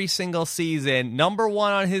every single season. Number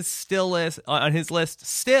one on his list,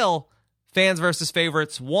 still Fans versus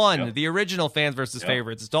Favorites 1, Yep. the original Fans versus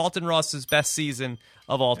Favorites. Dalton Ross's best season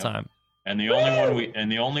of all time. And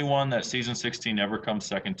the only one that season 16 ever comes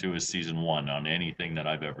second to is season 1 on anything that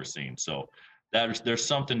I've ever seen. So there's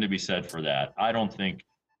something to be said for that. I don't think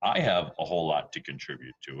I have a whole lot to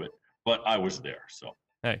contribute to it, but I was there. So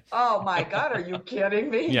Hey. Oh my God, are you kidding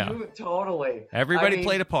me? Yeah. Totally. Everybody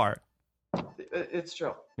played a part. It's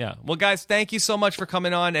true. Yeah. Well, guys, thank you so much for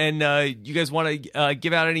coming on. And you guys want to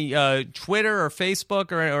give out any Twitter or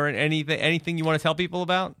Facebook or anything you want to tell people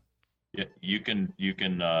about? Yeah, you can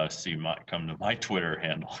come to my Twitter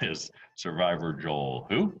handle is Survivor Joel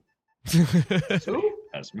Who. Who?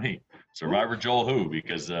 That's me, Survivor Joel Who,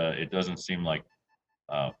 because it doesn't seem like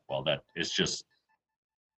that it's just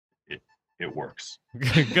it works.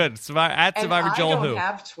 Good. Survivor Joel Who. I don't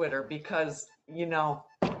have Twitter because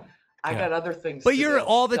I got other things. But to you're do,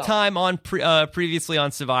 all the so. time on previously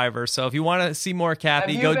on Survivor. So if you want to see more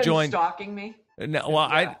Kathy, Have go you been join. Stalking me? No,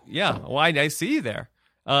 well, Yeah. I see you there.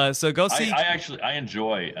 So go see. I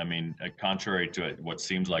enjoy. I mean, contrary to what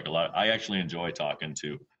seems like a lot, I actually enjoy talking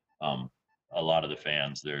to a lot of the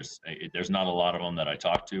fans. There's not a lot of them that I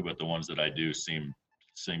talk to, but the ones that I do seem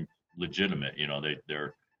legitimate.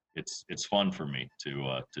 It's fun for me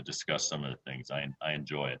to discuss some of the things. I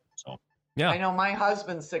enjoy it. So. Yeah. I know my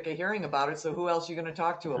husband's sick of hearing about it, so who else are you going to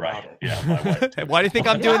talk to about it? Yeah, my wife too. Why do you think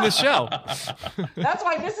I'm doing this show? That's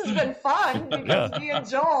why this has been fun, because me and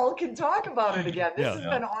Joel can talk about it again. This has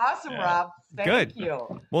been awesome, Rob. Thank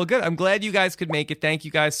you. Well, good. I'm glad you guys could make it. Thank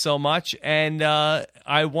you guys so much. And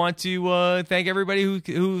I want to thank everybody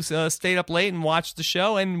who stayed up late and watched the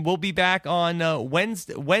show. And we'll be back on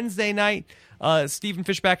Wednesday night. Stephen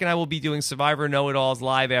Fishback and I will be doing Survivor Know-It-Alls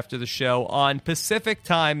live after the show on Pacific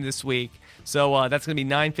time this week. So that's going to be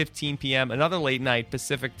 9:15 p.m., another late night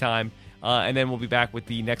Pacific time. And then we'll be back with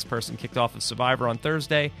the next person kicked off of Survivor on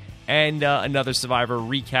Thursday and another Survivor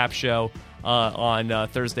recap show on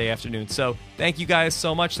Thursday afternoon. So thank you guys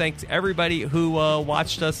so much. Thanks everybody who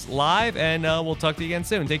watched us live, and we'll talk to you again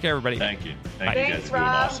soon. Take care, everybody. Thank you. Thanks, you guys. Rob. Doing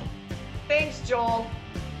awesome. Thanks, Joel.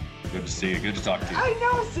 Good to see you. Good to talk to you. I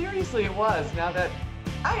know, seriously, it was. Now that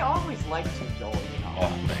I always liked you, Joel. Oh,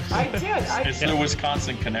 thanks. I did. It's the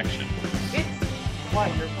Wisconsin connection. It's why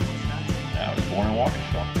you're from Wisconsin. I was born in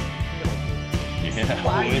Waukesha. Yeah.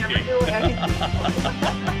 Why you never do anything.